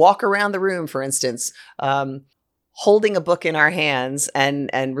walk around the room, for instance, holding a book in our hands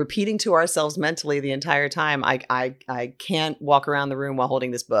and repeating to ourselves mentally the entire time, I can't walk around the room while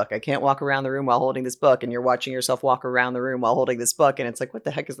holding this book. I can't walk around the room while holding this book. And you're watching yourself walk around the room while holding this book. And it's like, what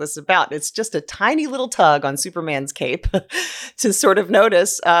the heck is this about? It's just a tiny little tug on Superman's cape to sort of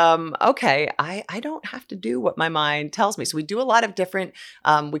notice, okay, I don't have to do what my mind tells me. So we do a lot of different,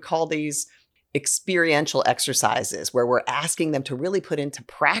 we call these experiential exercises where we're asking them to really put into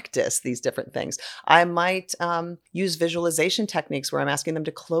practice these different things. I might use visualization techniques where I'm asking them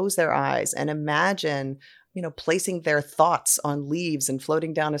to close their eyes and imagine, placing their thoughts on leaves and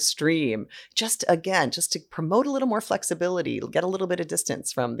floating down a stream. Just to promote a little more flexibility, get a little bit of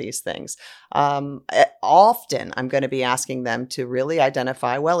distance from these things. Often I'm going to be asking them to really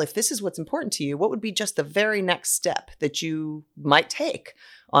identify, well, if this is what's important to you, what would be just the very next step that you might take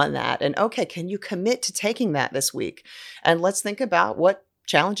on that? And okay, can you commit to taking that this week? And let's think about what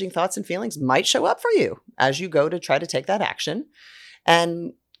challenging thoughts and feelings might show up for you as you go to try to take that action.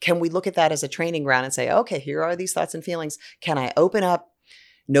 And can we look at that as a training ground and say, okay, here are these thoughts and feelings. Can I open up,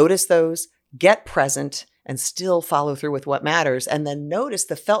 notice those, get present, and still follow through with what matters? And then notice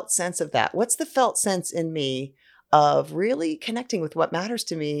the felt sense of that. What's the felt sense in me of really connecting with what matters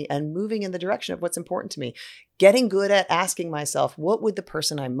to me and moving in the direction of what's important to me? Getting good at asking myself, what would the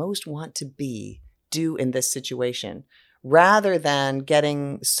person I most want to be do in this situation? Rather than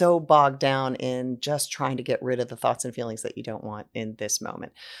getting so bogged down in just trying to get rid of the thoughts and feelings that you don't want in this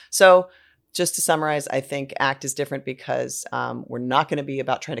moment. So just to summarize, I think ACT is different because we're not going to be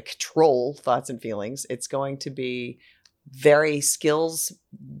about trying to control thoughts and feelings. It's going to be very skills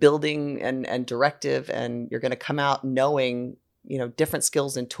building and directive, and you're going to come out knowing, different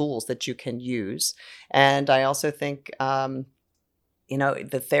skills and tools that you can use. And I also think,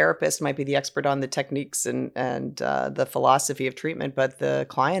 the therapist might be the expert on the techniques and the philosophy of treatment, but the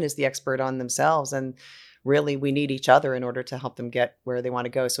client is the expert on themselves. And really, we need each other in order to help them get where they want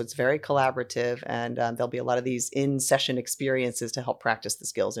to go. So it's very collaborative, and there'll be a lot of these in-session experiences to help practice the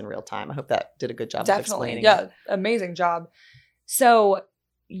skills in real time. I hope that did a good job of explaining. Yeah, amazing job. So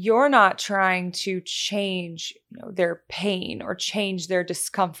you're not trying to change their pain or change their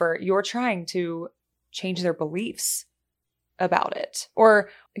discomfort. You're trying to change their beliefs about it, or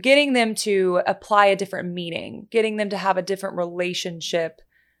getting them to apply a different meaning, getting them to have a different relationship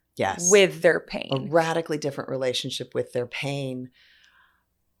with their pain. A radically different relationship with their pain,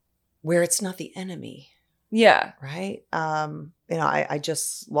 where it's not the enemy, Yeah. Right. I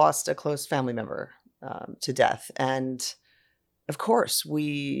just lost a close family member to death. And of course,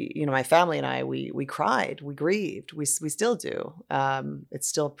 my family and I, we cried, we grieved, we still do. It's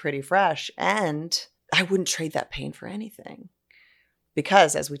still pretty fresh. And I wouldn't trade that pain for anything.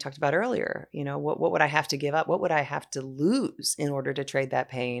 Because as we talked about earlier, what would I have to give up? What would I have to lose in order to trade that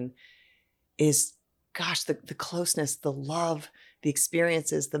pain is, gosh, the closeness, the love, the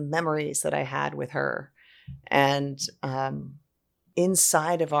experiences, the memories that I had with her. And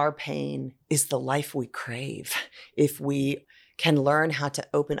inside of our pain is the life we crave. If we can learn how to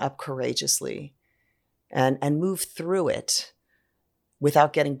open up courageously and move through it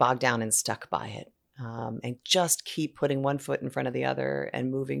without getting bogged down and stuck by it. And just keep putting one foot in front of the other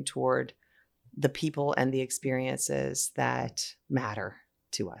and moving toward the people and the experiences that matter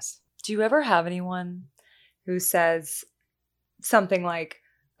to us. Do you ever have anyone who says something like,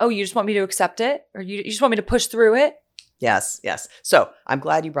 oh, you just want me to accept it? Or you just want me to push through it? Yes. So I'm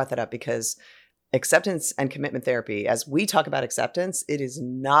glad you brought that up, because acceptance and commitment therapy, as we talk about acceptance, it is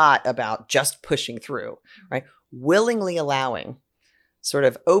not about just pushing through, right? Willingly allowing, sort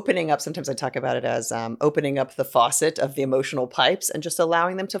of opening up. Sometimes I talk about it as opening up the faucet of the emotional pipes and just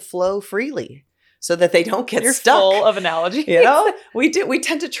allowing them to flow freely so that they don't get stuck. You're full of analogies. We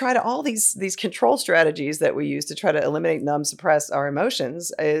tend to try to all these control strategies that we use to try to eliminate, numb, suppress our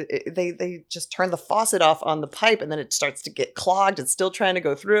emotions. They just turn the faucet off on the pipe, and then it starts to get clogged. It's still trying to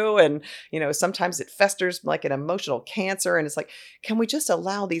go through, and sometimes it festers like an emotional cancer. And it's like, can we just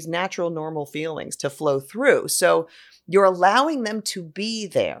allow these natural, normal feelings to flow through? So you're allowing them to be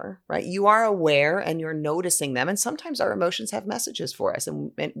there, right? You are aware and you're noticing them. And sometimes our emotions have messages for us,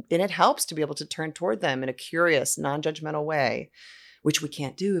 and it helps to be able to turn toward them in a curious, non-judgmental way, which we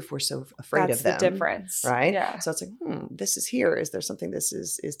can't do if we're so afraid of them. That's the difference. Right? Yeah. So it's like, this is here. Is there something this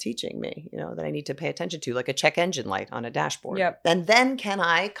is teaching me, that I need to pay attention to, like a check engine light on a dashboard? Yep. And then can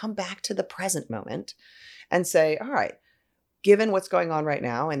I come back to the present moment and say, all right, given what's going on right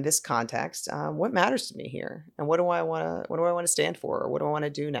now in this context, what matters to me here, and what do I want to stand for, or what do I want to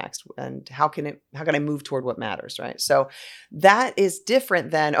do next, and how can I move toward what matters, right? So that is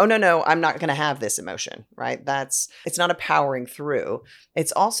different than, oh no, I'm not going to have this emotion, right? It's not a powering through.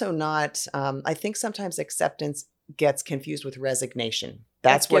 It's also not. I think sometimes acceptance gets confused with resignation.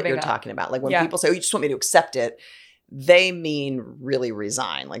 That's what you're talking about. Like when people say, "Oh, you just want me to accept it," they mean really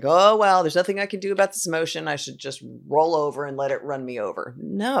resign. Like, oh, well, there's nothing I can do about this emotion. I should just roll over and let it run me over.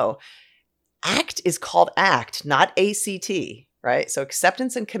 No. ACT is called ACT, not ACT, right? So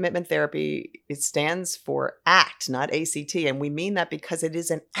acceptance and commitment therapy, it stands for ACT, not ACT. And we mean that because it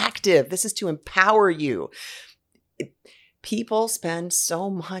is an active. This is to empower you. People spend so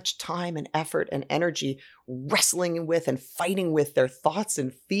much time and effort and energy wrestling with and fighting with their thoughts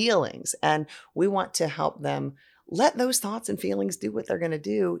and feelings. And we want to help them let those thoughts and feelings do what they're going to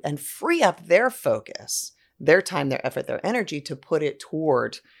do and free up their focus, their time, their effort, their energy to put it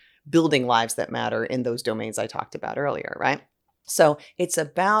toward building lives that matter in those domains I talked about earlier, right? So it's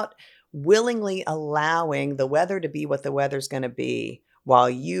about willingly allowing the weather to be what the weather's going to be while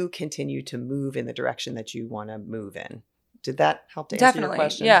you continue to move in the direction that you want to move in. Did that help to answer your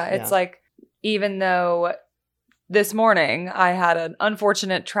question? Yeah. It's like, even though this morning I had an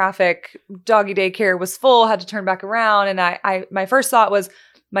unfortunate traffic, doggy daycare was full, had to turn back around. And my first thought was,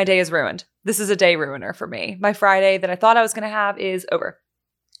 my day is ruined. This is a day ruiner for me. My Friday that I thought I was going to have is over,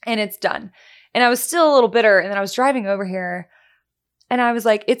 and it's done. And I was still a little bitter. And then I was driving over here and I was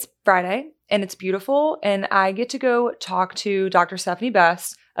like, it's Friday and it's beautiful. And I get to go talk to Dr. Stephanie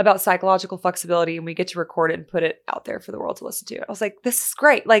Best about psychological flexibility, and we get to record it and put it out there for the world to listen to. I was like, this is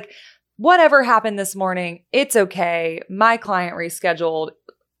great. Like, whatever happened this morning, it's okay. My client rescheduled.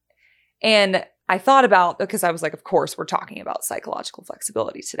 And I thought about, because I was like, of course, we're talking about psychological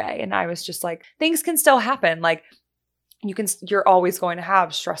flexibility today. And I was just like, things can still happen. Like, you're always going to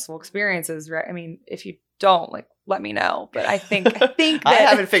have stressful experiences, right? I mean, if you don't, like, let me know. But I think that I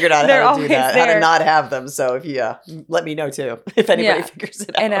haven't figured out how to do that, how to not have them. So if you let me know too, if anybody figures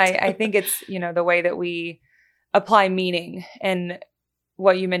it out. And I think it's, the way that we apply meaning, and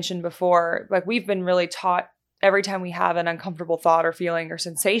what you mentioned before, like, we've been really taught every time we have an uncomfortable thought or feeling or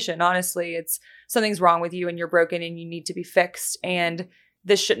sensation, honestly, it's something's wrong with you and you're broken and you need to be fixed, and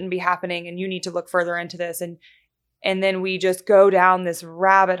this shouldn't be happening and you need to look further into this. And then we just go down this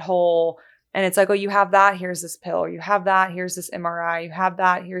rabbit hole, and it's like, oh, you have that, here's this pill. You have that, here's this MRI. You have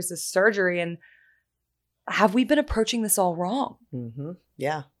that, here's this surgery. And have we been approaching this all wrong? Mm-hmm.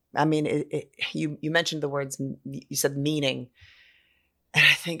 Yeah. I mean, you mentioned the words, you said meaning. And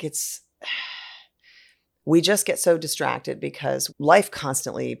I think we just get so distracted because life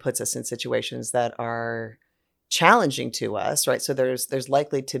constantly puts us in situations that are challenging to us, right? So there's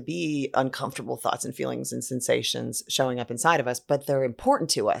likely to be uncomfortable thoughts and feelings and sensations showing up inside of us, but they're important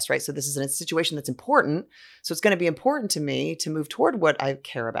to us, right? So this is a situation that's important. So it's going to be important to me to move toward what I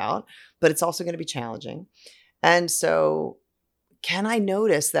care about, but it's also going to be challenging. And so can I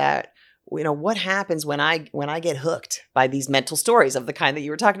notice that, what happens when I get hooked by these mental stories of the kind that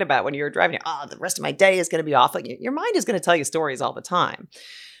you were talking about when you were driving? Oh, the rest of my day is going to be off. Like, your mind is going to tell you stories all the time.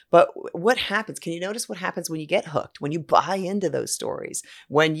 But what happens? Can you notice what happens when you get hooked, when you buy into those stories,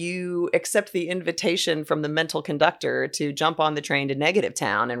 when you accept the invitation from the mental conductor to jump on the train to Negative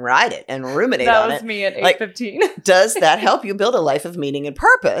Town and ride it and ruminate on it? That was me at 8:15. Does that help you build a life of meaning and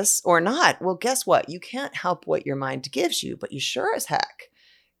purpose or not? Well, guess what? You can't help what your mind gives you, but you sure as heck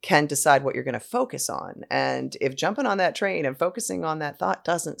can decide what you're going to focus on. And if jumping on that train and focusing on that thought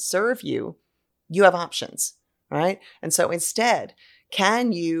doesn't serve you, you have options, right? And so instead,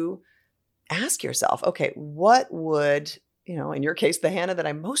 can you ask yourself, okay, what would, in your case, the Hannah that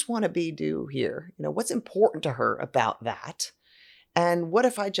I most want to be do here? What's important to her about that? And what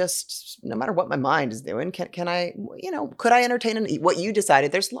if I just, no matter what my mind is doing, can I, could I entertain what you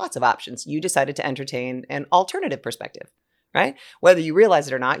decided? There's lots of options. You decided to entertain an alternative perspective, right? Whether you realize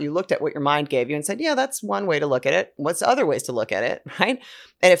it or not, you looked at what your mind gave you and said, yeah, that's one way to look at it. What's other ways to look at it, right?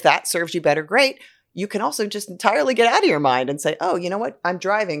 And if that serves you better, great. You can also just entirely get out of your mind and say, oh, you know what? I'm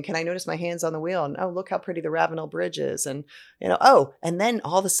driving. Can I notice my hands on the wheel? And oh, look how pretty the Ravenel Bridge is. And, and then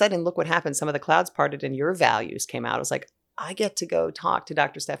all of a sudden, look what happened. Some of the clouds parted and your values came out. It was like, I get to go talk to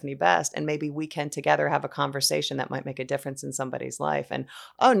Dr. Stephanie Best, and maybe we can together have a conversation that might make a difference in somebody's life. And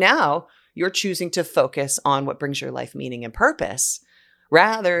oh, now you're choosing to focus on what brings your life meaning and purpose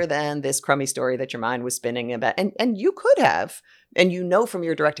rather than this crummy story that your mind was spinning about. And you could have. And from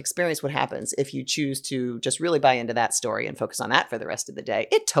your direct experience what happens if you choose to just really buy into that story and focus on that for the rest of the day.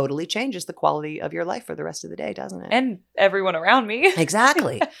 It totally changes the quality of your life for the rest of the day, doesn't it? And everyone around me.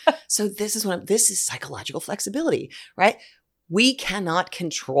 Exactly. So this is psychological flexibility, right? We cannot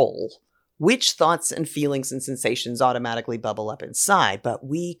control which thoughts and feelings and sensations automatically bubble up inside, but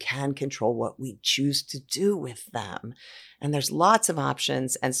we can control what we choose to do with them. And there's lots of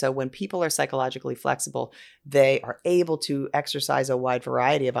options. And so when people are psychologically flexible, they are able to exercise a wide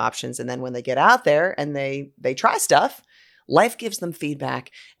variety of options. And then when they get out there and they try stuff, life gives them feedback.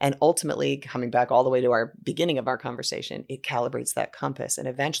 And ultimately, coming back all the way to our beginning of our conversation, it calibrates that compass. And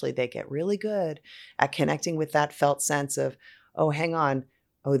eventually they get really good at connecting with that felt sense of, oh, hang on.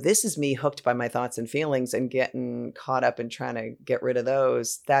 Oh, this is me hooked by my thoughts and feelings and getting caught up in trying to get rid of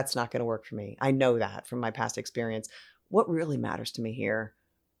those. That's not going to work for me. I know that from my past experience. What really matters to me here?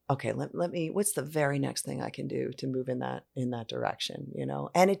 Okay, let me, what's the very next thing I can do to move in that direction,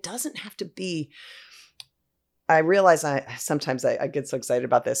 And it doesn't have to be, I realize sometimes I get so excited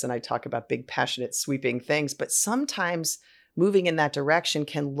about this and I talk about big, passionate, sweeping things, but sometimes moving in that direction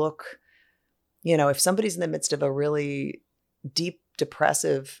can look, if somebody's in the midst of a really deep,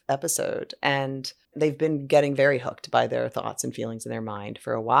 depressive episode and they've been getting very hooked by their thoughts and feelings in their mind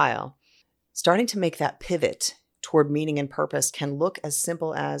for a while, starting to make that pivot toward meaning and purpose can look as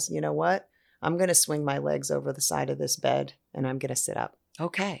simple as, you know what? I'm going to swing my legs over the side of this bed and I'm going to sit up.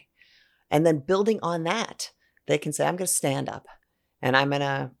 Okay. And then building on that, they can say, I'm going to stand up and I'm going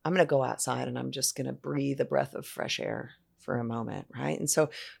to go outside and I'm just going to breathe a breath of fresh air for a moment. Right. And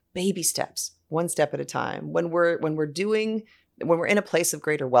so baby steps, one step at a time. When we're in a place of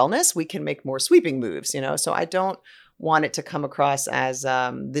greater wellness, we can make more sweeping moves, So I don't want it to come across as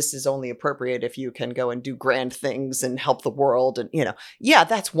this is only appropriate if you can go and do grand things and help the world. And, yeah,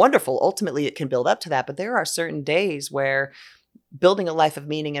 that's wonderful. Ultimately, it can build up to that. But there are certain days where building a life of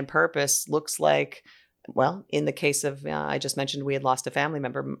meaning and purpose looks like, well, in the case of, I just mentioned we had lost a family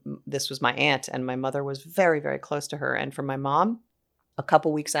member. This was my aunt and my mother was very, very close to her. And for my mom, a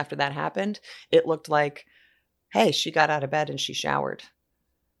couple weeks after that happened, it looked like, hey, she got out of bed and she showered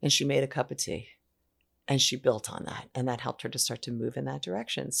and she made a cup of tea and she built on that. And that helped her to start to move in that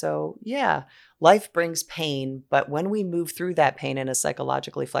direction. So yeah, life brings pain, but when we move through that pain in a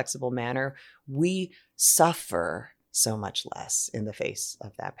psychologically flexible manner, we suffer so much less in the face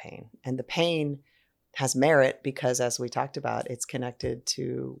of that pain. And the pain has merit because, as we talked about, it's connected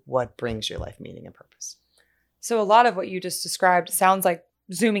to what brings your life meaning and purpose. So a lot of what you just described sounds like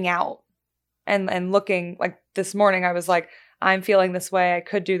zooming out and looking. Like this morning, I was like, I'm feeling this way. I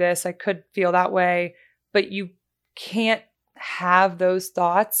could do this. I could feel that way. But you can't have those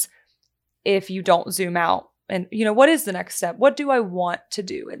thoughts if you don't zoom out. And, what is the next step? What do I want to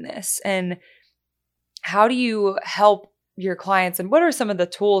do in this? And how do you help your clients? And what are some of the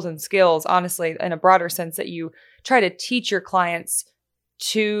tools and skills, honestly, in a broader sense, that you try to teach your clients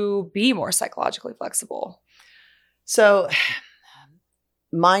to be more psychologically flexible? So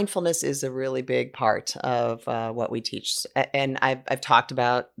mindfulness is a really big part of what we teach. And I've talked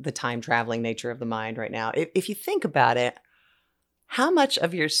about the time traveling nature of the mind right now. If you think about it, how much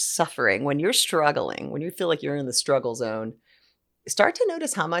of your suffering, when you're struggling, when you feel like you're in the struggle zone, start to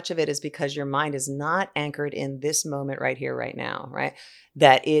notice how much of it is because your mind is not anchored in this moment right here, right now, right?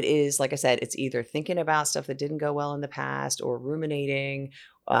 That it is, like I said, it's either thinking about stuff that didn't go well in the past or ruminating,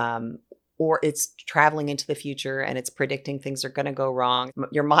 or it's traveling into the future and it's predicting things are going to go wrong.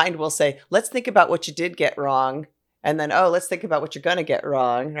 Your mind will say, let's think about what you did get wrong. And then, oh, let's think about what you're going to get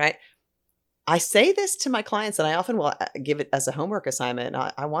wrong, right? I say this to my clients, and I often will give it as a homework assignment.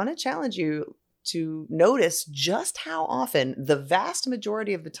 I want to challenge you to notice just how often, the vast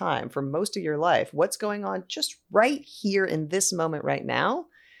majority of the time for most of your life, what's going on just right here in this moment right now,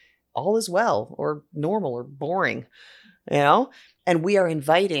 all is well or normal or boring, you know? And we are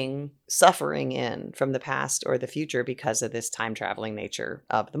inviting suffering in from the past or the future because of this time traveling nature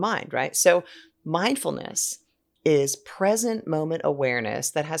of the mind, right? So mindfulness is present moment awareness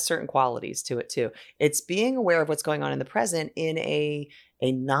that has certain qualities to it too. It's being aware of what's going on in the present in a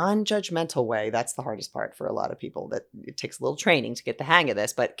non-judgmental way. That's the hardest part for a lot of people. That it takes a little training to get the hang of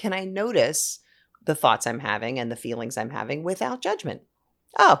this, but can I notice the thoughts I'm having and the feelings I'm having without judgment?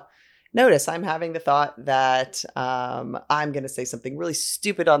 Oh, notice I'm having the thought that I'm going to say something really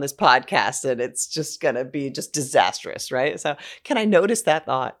stupid on this podcast and it's just going to be just disastrous, right? So can I notice that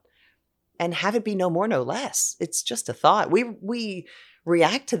thought? And have it be no more, no less. It's just a thought. We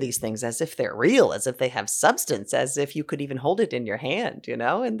react to these things as if they're real, as if they have substance, as if you could even hold it in your hand, you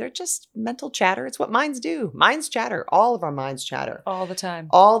know? And they're just mental chatter. It's what minds do. Minds chatter. All of our minds chatter. All the time.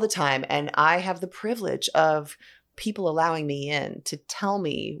 All the time. And I have the privilege of people allowing me in to tell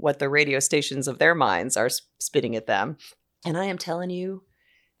me what the radio stations of their minds are spitting at them. And I am telling you,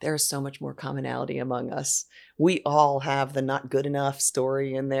 there is so much more commonality among us. We all have the not good enough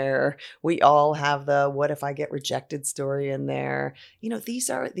story in there. We all have the what if I get rejected story in there. You know, these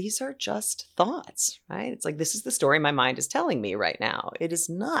are just thoughts, right? It's like, this is the story my mind is telling me right now. It is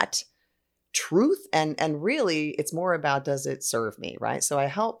not truth. And really, it's more about, does it serve me, right? So I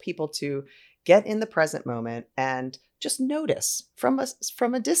help people to get in the present moment and just notice from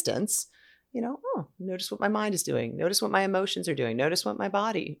a distance, you know, notice what my mind is doing. Notice what my emotions are doing. Notice what my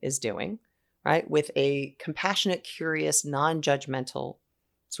body is doing, right? With a compassionate, curious, non-judgmental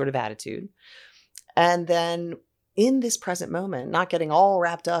sort of attitude. And then in this present moment, not getting all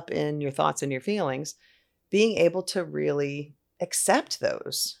wrapped up in your thoughts and your feelings, being able to really accept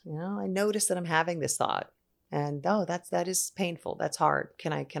those. You know, I notice that I'm having this thought and that is painful. That's hard.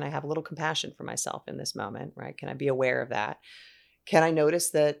 Can I have a little compassion for myself in this moment, right? Can I be aware of that? Can I notice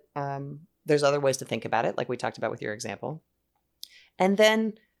that, there's other ways to think about it, like we talked about with your example. And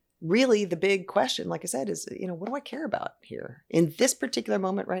then really the big question, like I said, is, you know, what do I care about here in this particular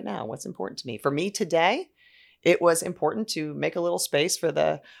moment right now? What's important to me? For me today, it was important to make a little space for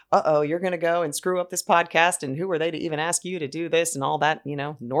the, you're going to go and screw up this podcast. And who are they to even ask you to do this and all that, you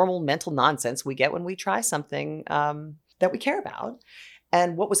know, normal mental nonsense we get when we try something that we care about.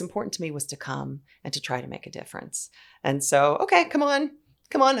 And what was important to me was to come and to try to make a difference. And so, okay, come on,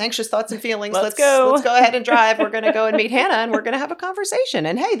 anxious thoughts and feelings. Let's go ahead and drive. We're going to go and meet Hannah and we're going to have a conversation.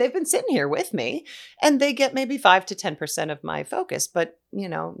 And hey, they've been sitting here with me and they get maybe 5 to 10% of my focus, but you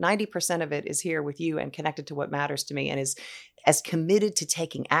know, 90% of it is here with you and connected to what matters to me and is as committed to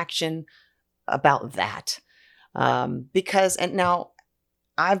taking action about that. Because, and now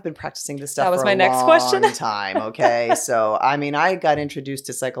I've been practicing this stuff for a long time. Okay. So, I mean, I got introduced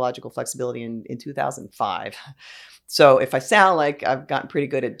to psychological flexibility in 2005. So if I sound like I've gotten pretty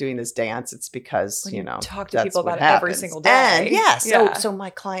good at doing this dance, it's because, you know, talk to people about it every single day. And so my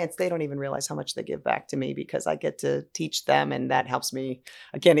clients, they don't even realize how much they give back to me because I get to teach them. And that helps me.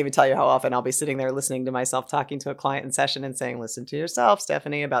 I can't even tell you how often I'll be sitting there listening to myself talking to a client in session and saying, listen to yourself,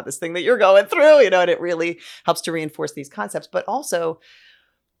 Stephanie, about this thing that you're going through, you know, and it really helps to reinforce these concepts. But also,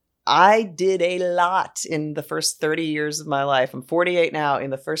 I did a lot in the first 30 years of my life. I'm 48 now. In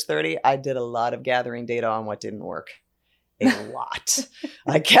the first 30, I did a lot of gathering data on what didn't work. A lot.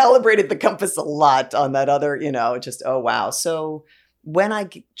 I calibrated the compass a lot on that other, you know, just, oh, wow. So when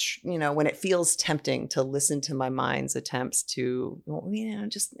when it feels tempting to listen to my mind's attempts to,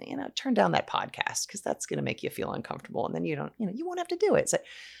 turn down that podcast because that's going to make you feel uncomfortable. And then you won't have to do it. So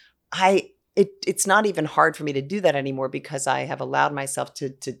it's not even hard for me to do that anymore because I have allowed myself to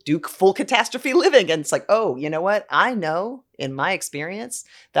do full catastrophe living. And it's like, oh, you know what? I know in my experience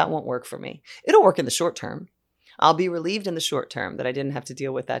that won't work for me. It'll work in the short term. I'll be relieved in the short term that I didn't have to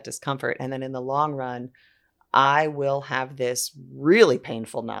deal with that discomfort. And then in the long run, I will have this really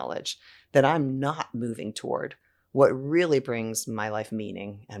painful knowledge that I'm not moving toward what really brings my life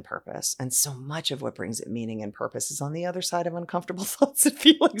meaning and purpose. And so much of what brings it meaning and purpose is on the other side of uncomfortable thoughts and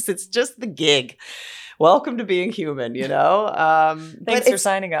feelings. It's just the gig. Welcome to being human, you know? Thanks for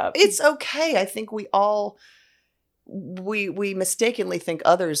signing up. It's okay. I think we all, we mistakenly think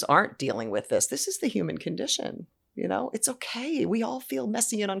others aren't dealing with this. This is the human condition. You know, it's okay. We all feel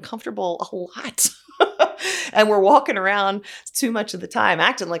messy and uncomfortable a lot. And we're walking around too much of the time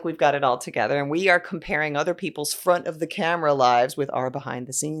acting like we've got it all together. And we are comparing other people's front of the camera lives with our behind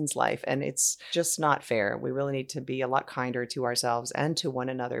the scenes life. And it's just not fair. We really need to be a lot kinder to ourselves and to one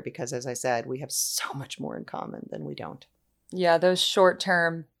another because, as I said, we have so much more in common than we don't. Yeah, those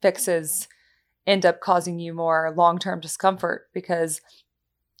short-term fixes end up causing you more long-term discomfort because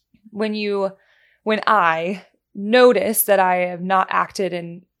when I notice that I have not acted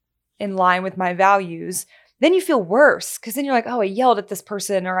in line with my values, then you feel worse because then you're like, oh, I yelled at this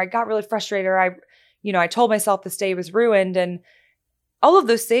person or I got really frustrated or I told myself this day was ruined. And all of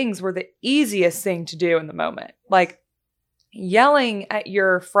those things were the easiest thing to do in the moment. Like yelling at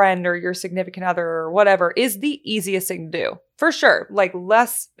your friend or your significant other or whatever is the easiest thing to do for sure. Like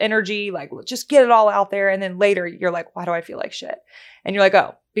less energy, like just get it all out there. And then later you're like, why do I feel like shit? And you're like,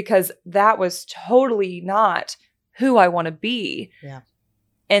 oh, because that was totally not who I want to be. Yeah.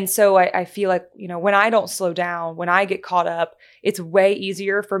 And so I feel like, when I don't slow down, when I get caught up, it's way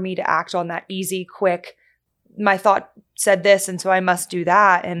easier for me to act on that easy, quick, my thought said this, and so I must do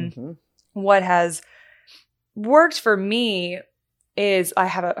that. And what has worked for me is I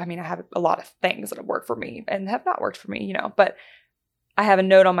have a lot of things that have worked for me and have not worked for me, but I have a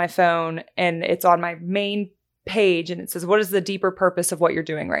note on my phone and it's on my main page and it says, what is the deeper purpose of what you're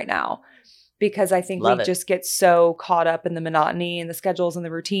doing right now? Because I think we just get so caught up in the monotony and the schedules and the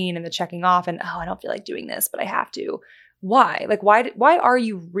routine and the checking off and, oh, I don't feel like doing this, but I have to. Why? Like, why are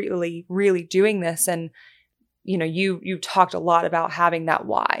you really, really doing this? And, you talked a lot about having that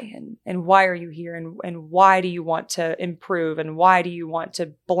why and why are you here and why do you want to improve and why do you want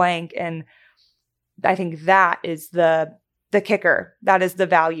to blank? And I think that is the kicker. That is the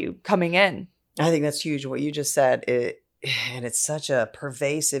value coming in. I think that's huge. What you just said, and it's such a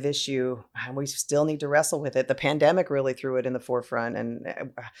pervasive issue, and we still need to wrestle with it. The pandemic really threw it in the forefront,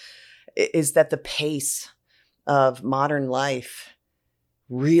 and is that the pace of modern life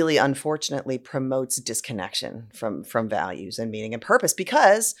really, unfortunately, promotes disconnection from values and meaning and purpose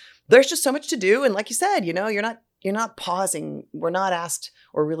because there's just so much to do. And like you said, you're not pausing. We're not asked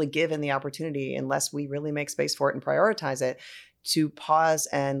or really given the opportunity unless we really make space for it and prioritize it to pause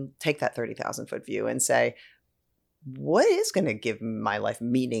and take that 30,000 foot view and say, what is going to give my life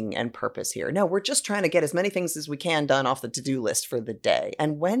meaning and purpose here? No, we're just trying to get as many things as we can done off the to-do list for the day.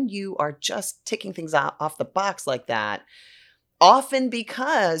 And when you are just ticking things off the box like that, often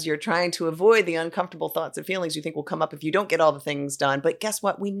because you're trying to avoid the uncomfortable thoughts and feelings you think will come up if you don't get all the things done. But guess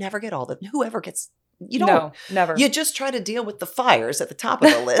what? We never get whoever gets, you don't. No, never. You just try to deal with the fires at the top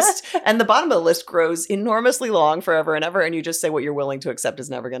of the list and the bottom of the list grows enormously long forever and ever. And you just say what you're willing to accept is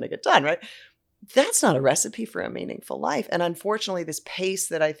never going to get done, right? That's not a recipe for a meaningful life. And unfortunately, this pace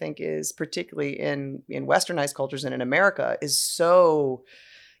that I think is particularly in westernized cultures and in America is so,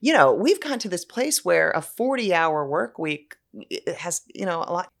 we've gotten to this place where a 40-hour work week has, a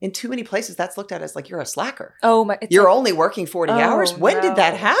lot in too many places that's looked at as like, you're a slacker. Oh my, you're only working 40 hours. When no. did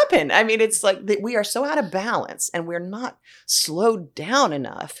that happen? I mean, it's like we are so out of balance and we're not slowed down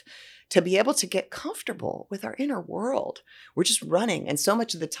enough to be able to get comfortable with our inner world. We're just running. And so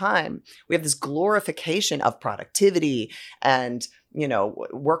much of the time, we have this glorification of productivity and,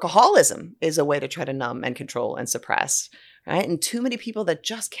 workaholism is a way to try to numb and control and suppress, right? And too many people that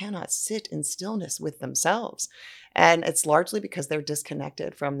just cannot sit in stillness with themselves. And it's largely because they're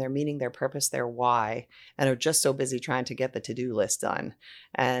disconnected from their meaning, their purpose, their why, and are just so busy trying to get the to-do list done.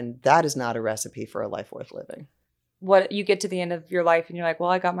 And that is not a recipe for a life worth living. What you get to the end of your life and you're like,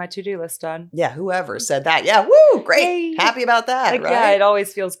 well, I got my to-do list done. Yeah, whoever said that. Yeah, woo, great. Yay. Happy about that, like, right? Yeah, it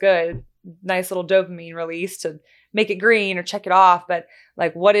always feels good. Nice little dopamine release to make it green or check it off. But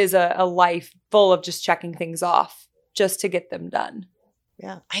like, what is a life full of just checking things off just to get them done?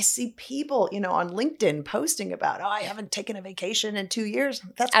 Yeah. I see people, on LinkedIn posting about, I haven't taken a vacation in 2 years.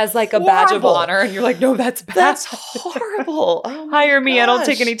 That's as like horrible. A badge of honor. And you're like, no, that's bad. That's horrible. Oh Hire me. gosh. I don't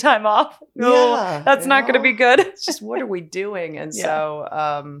take any time off. No, yeah, that's not going to be good. It's just, what are we doing? And so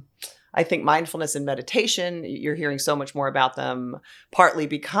I think mindfulness and meditation, you're hearing so much more about them, partly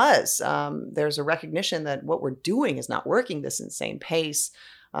because there's a recognition that what we're doing is not working this insane pace.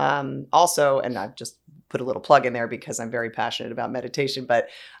 Also, and I've just put a little plug in there because I'm very passionate about meditation, but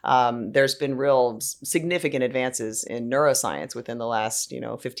there's been real significant advances in neuroscience within the last,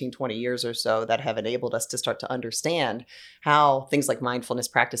 15, 20 years or so that have enabled us to start to understand how things like mindfulness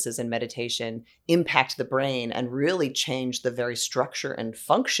practices and meditation impact the brain and really change the very structure and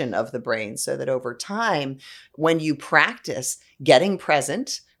function of the brain, so that over time, when you practice getting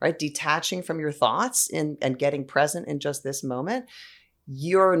present, right, detaching from your thoughts and getting present in just this moment,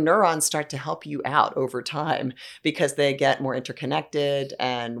 your neurons start to help you out over time because they get more interconnected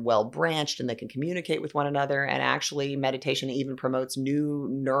and well branched, and they can communicate with one another. And actually, meditation even promotes new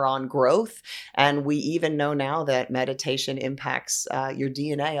neuron growth. And we even know now that meditation impacts your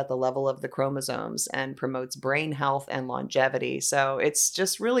DNA at the level of the chromosomes and promotes brain health and longevity. So it's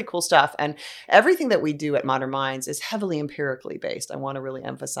just really cool stuff. And everything that we do at Modern Minds is heavily empirically based. I want to really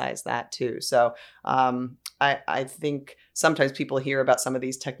emphasize that too. So I think sometimes people hear about some of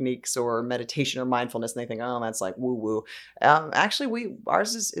these techniques or meditation or mindfulness and they think, oh, that's like woo woo. Actually,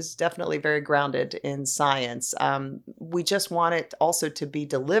 ours is definitely very grounded in science. We just want it also to be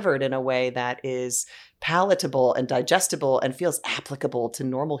delivered in a way that is palatable and digestible and feels applicable to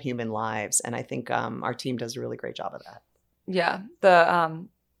normal human lives. And I think our team does a really great job of that. Yeah. The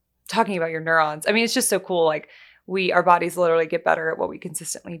talking about your neurons. I mean, it's just so cool. Like our bodies literally get better at what we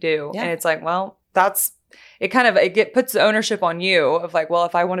consistently do. Yeah. And it's like, well, it puts the ownership on you of like, well,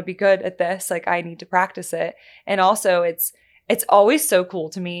 if I want to be good at this, like I need to practice it. And also it's always so cool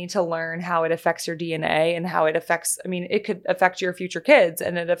to me to learn how it affects your DNA and how it affects, it could affect your future kids,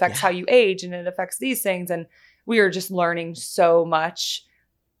 and it affects how you age, and it affects these things. And we are just learning so much.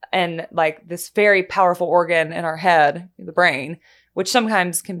 And like this very powerful organ in our head, the brain, which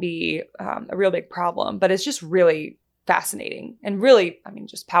sometimes can be a real big problem, but it's just really fascinating and really,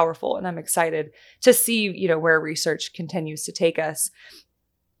 just powerful. And I'm excited to see, where research continues to take us.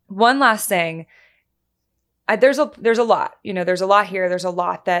 One last thing, there's a lot, there's a lot here. There's a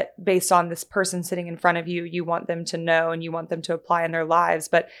lot that based on this person sitting in front of you, you want them to know and you want them to apply in their lives.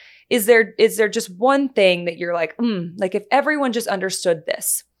 But is there just one thing that you're like, like if everyone just understood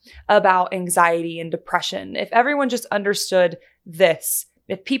this about anxiety and depression, if everyone just understood this,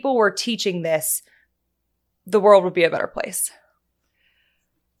 if people were teaching this, the world would be a better place?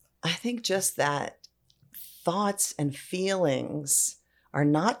 I think just that thoughts and feelings are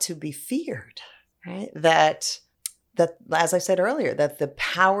not to be feared, right? That as I said earlier, that the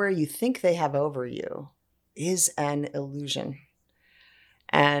power you think they have over you is an illusion.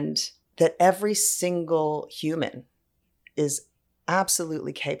 And that every single human is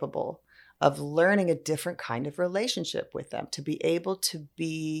absolutely capable of learning a different kind of relationship with them, to be able to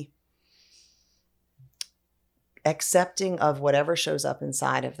be accepting of whatever shows up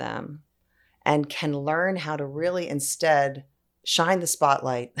inside of them, and can learn how to really instead shine the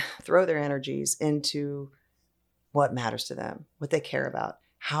spotlight, throw their energies into what matters to them, what they care about,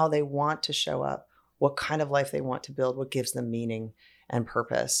 how they want to show up, what kind of life they want to build, what gives them meaning and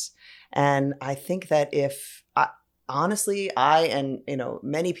purpose. And I think that honestly, I and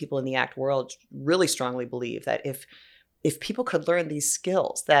many people in the ACT world really strongly believe that if people could learn these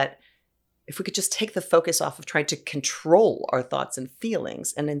skills, that if we could just take the focus off of trying to control our thoughts and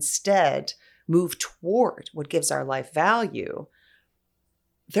feelings and instead move toward what gives our life value,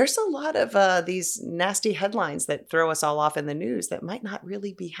 there's a lot of these nasty headlines that throw us all off in the news that might not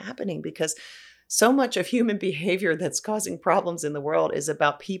really be happening, because so much of human behavior that's causing problems in the world is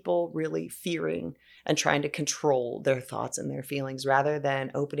about people really fearing and trying to control their thoughts and their feelings rather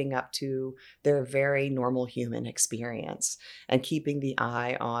than opening up to their very normal human experience and keeping the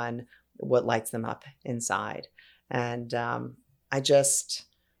eye on what lights them up inside. And I just,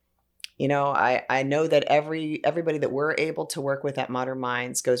 I know that everybody that we're able to work with at Modern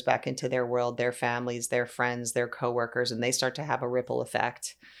Minds goes back into their world, their families, their friends, their coworkers, and they start to have a ripple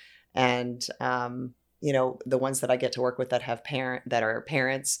effect. And, the ones that I get to work with that are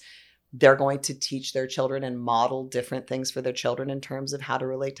parents, they're going to teach their children and model different things for their children in terms of how to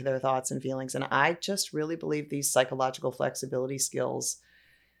relate to their thoughts and feelings. And I just really believe these psychological flexibility skills,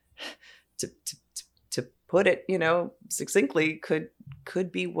 to put it, succinctly,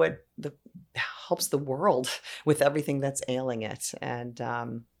 could be what helps the world with everything that's ailing it. And I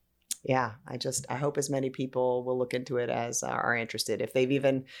hope as many people will look into it as are interested. If they've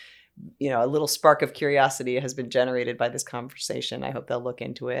even, a little spark of curiosity has been generated by this conversation, I hope they'll look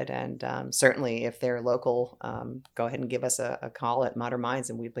into it. And certainly if they're local, go ahead and give us a call at Modern Minds,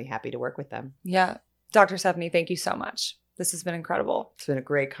 and we'd be happy to work with them. Yeah. Dr. Stephanie, thank you so much. This has been incredible. It's been a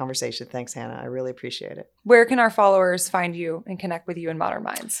great conversation. Thanks, Hannah. I really appreciate it. Where can our followers find you and connect with you in Modern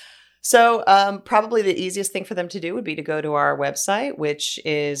Minds? So probably the easiest thing for them to do would be to go to our website, which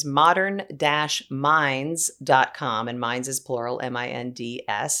is modern-minds.com. And minds is plural,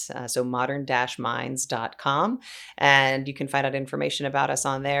 M-I-N-D-S. So modern-minds.com. And you can find out information about us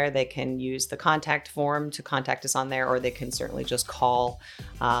on there. They can use the contact form to contact us on there, or they can certainly just call.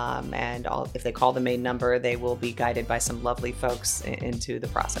 If they call the main number, they will be guided by some lovely folks into the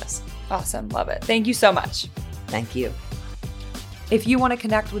process. Awesome. Love it. Thank you so much. Thank you. If you want to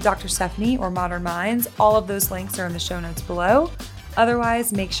connect with Dr. Stephanie or Modern Minds, all of those links are in the show notes below.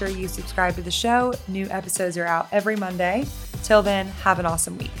 Otherwise, make sure you subscribe to the show. New episodes are out every Monday. Till then, have an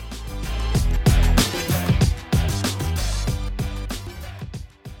awesome week.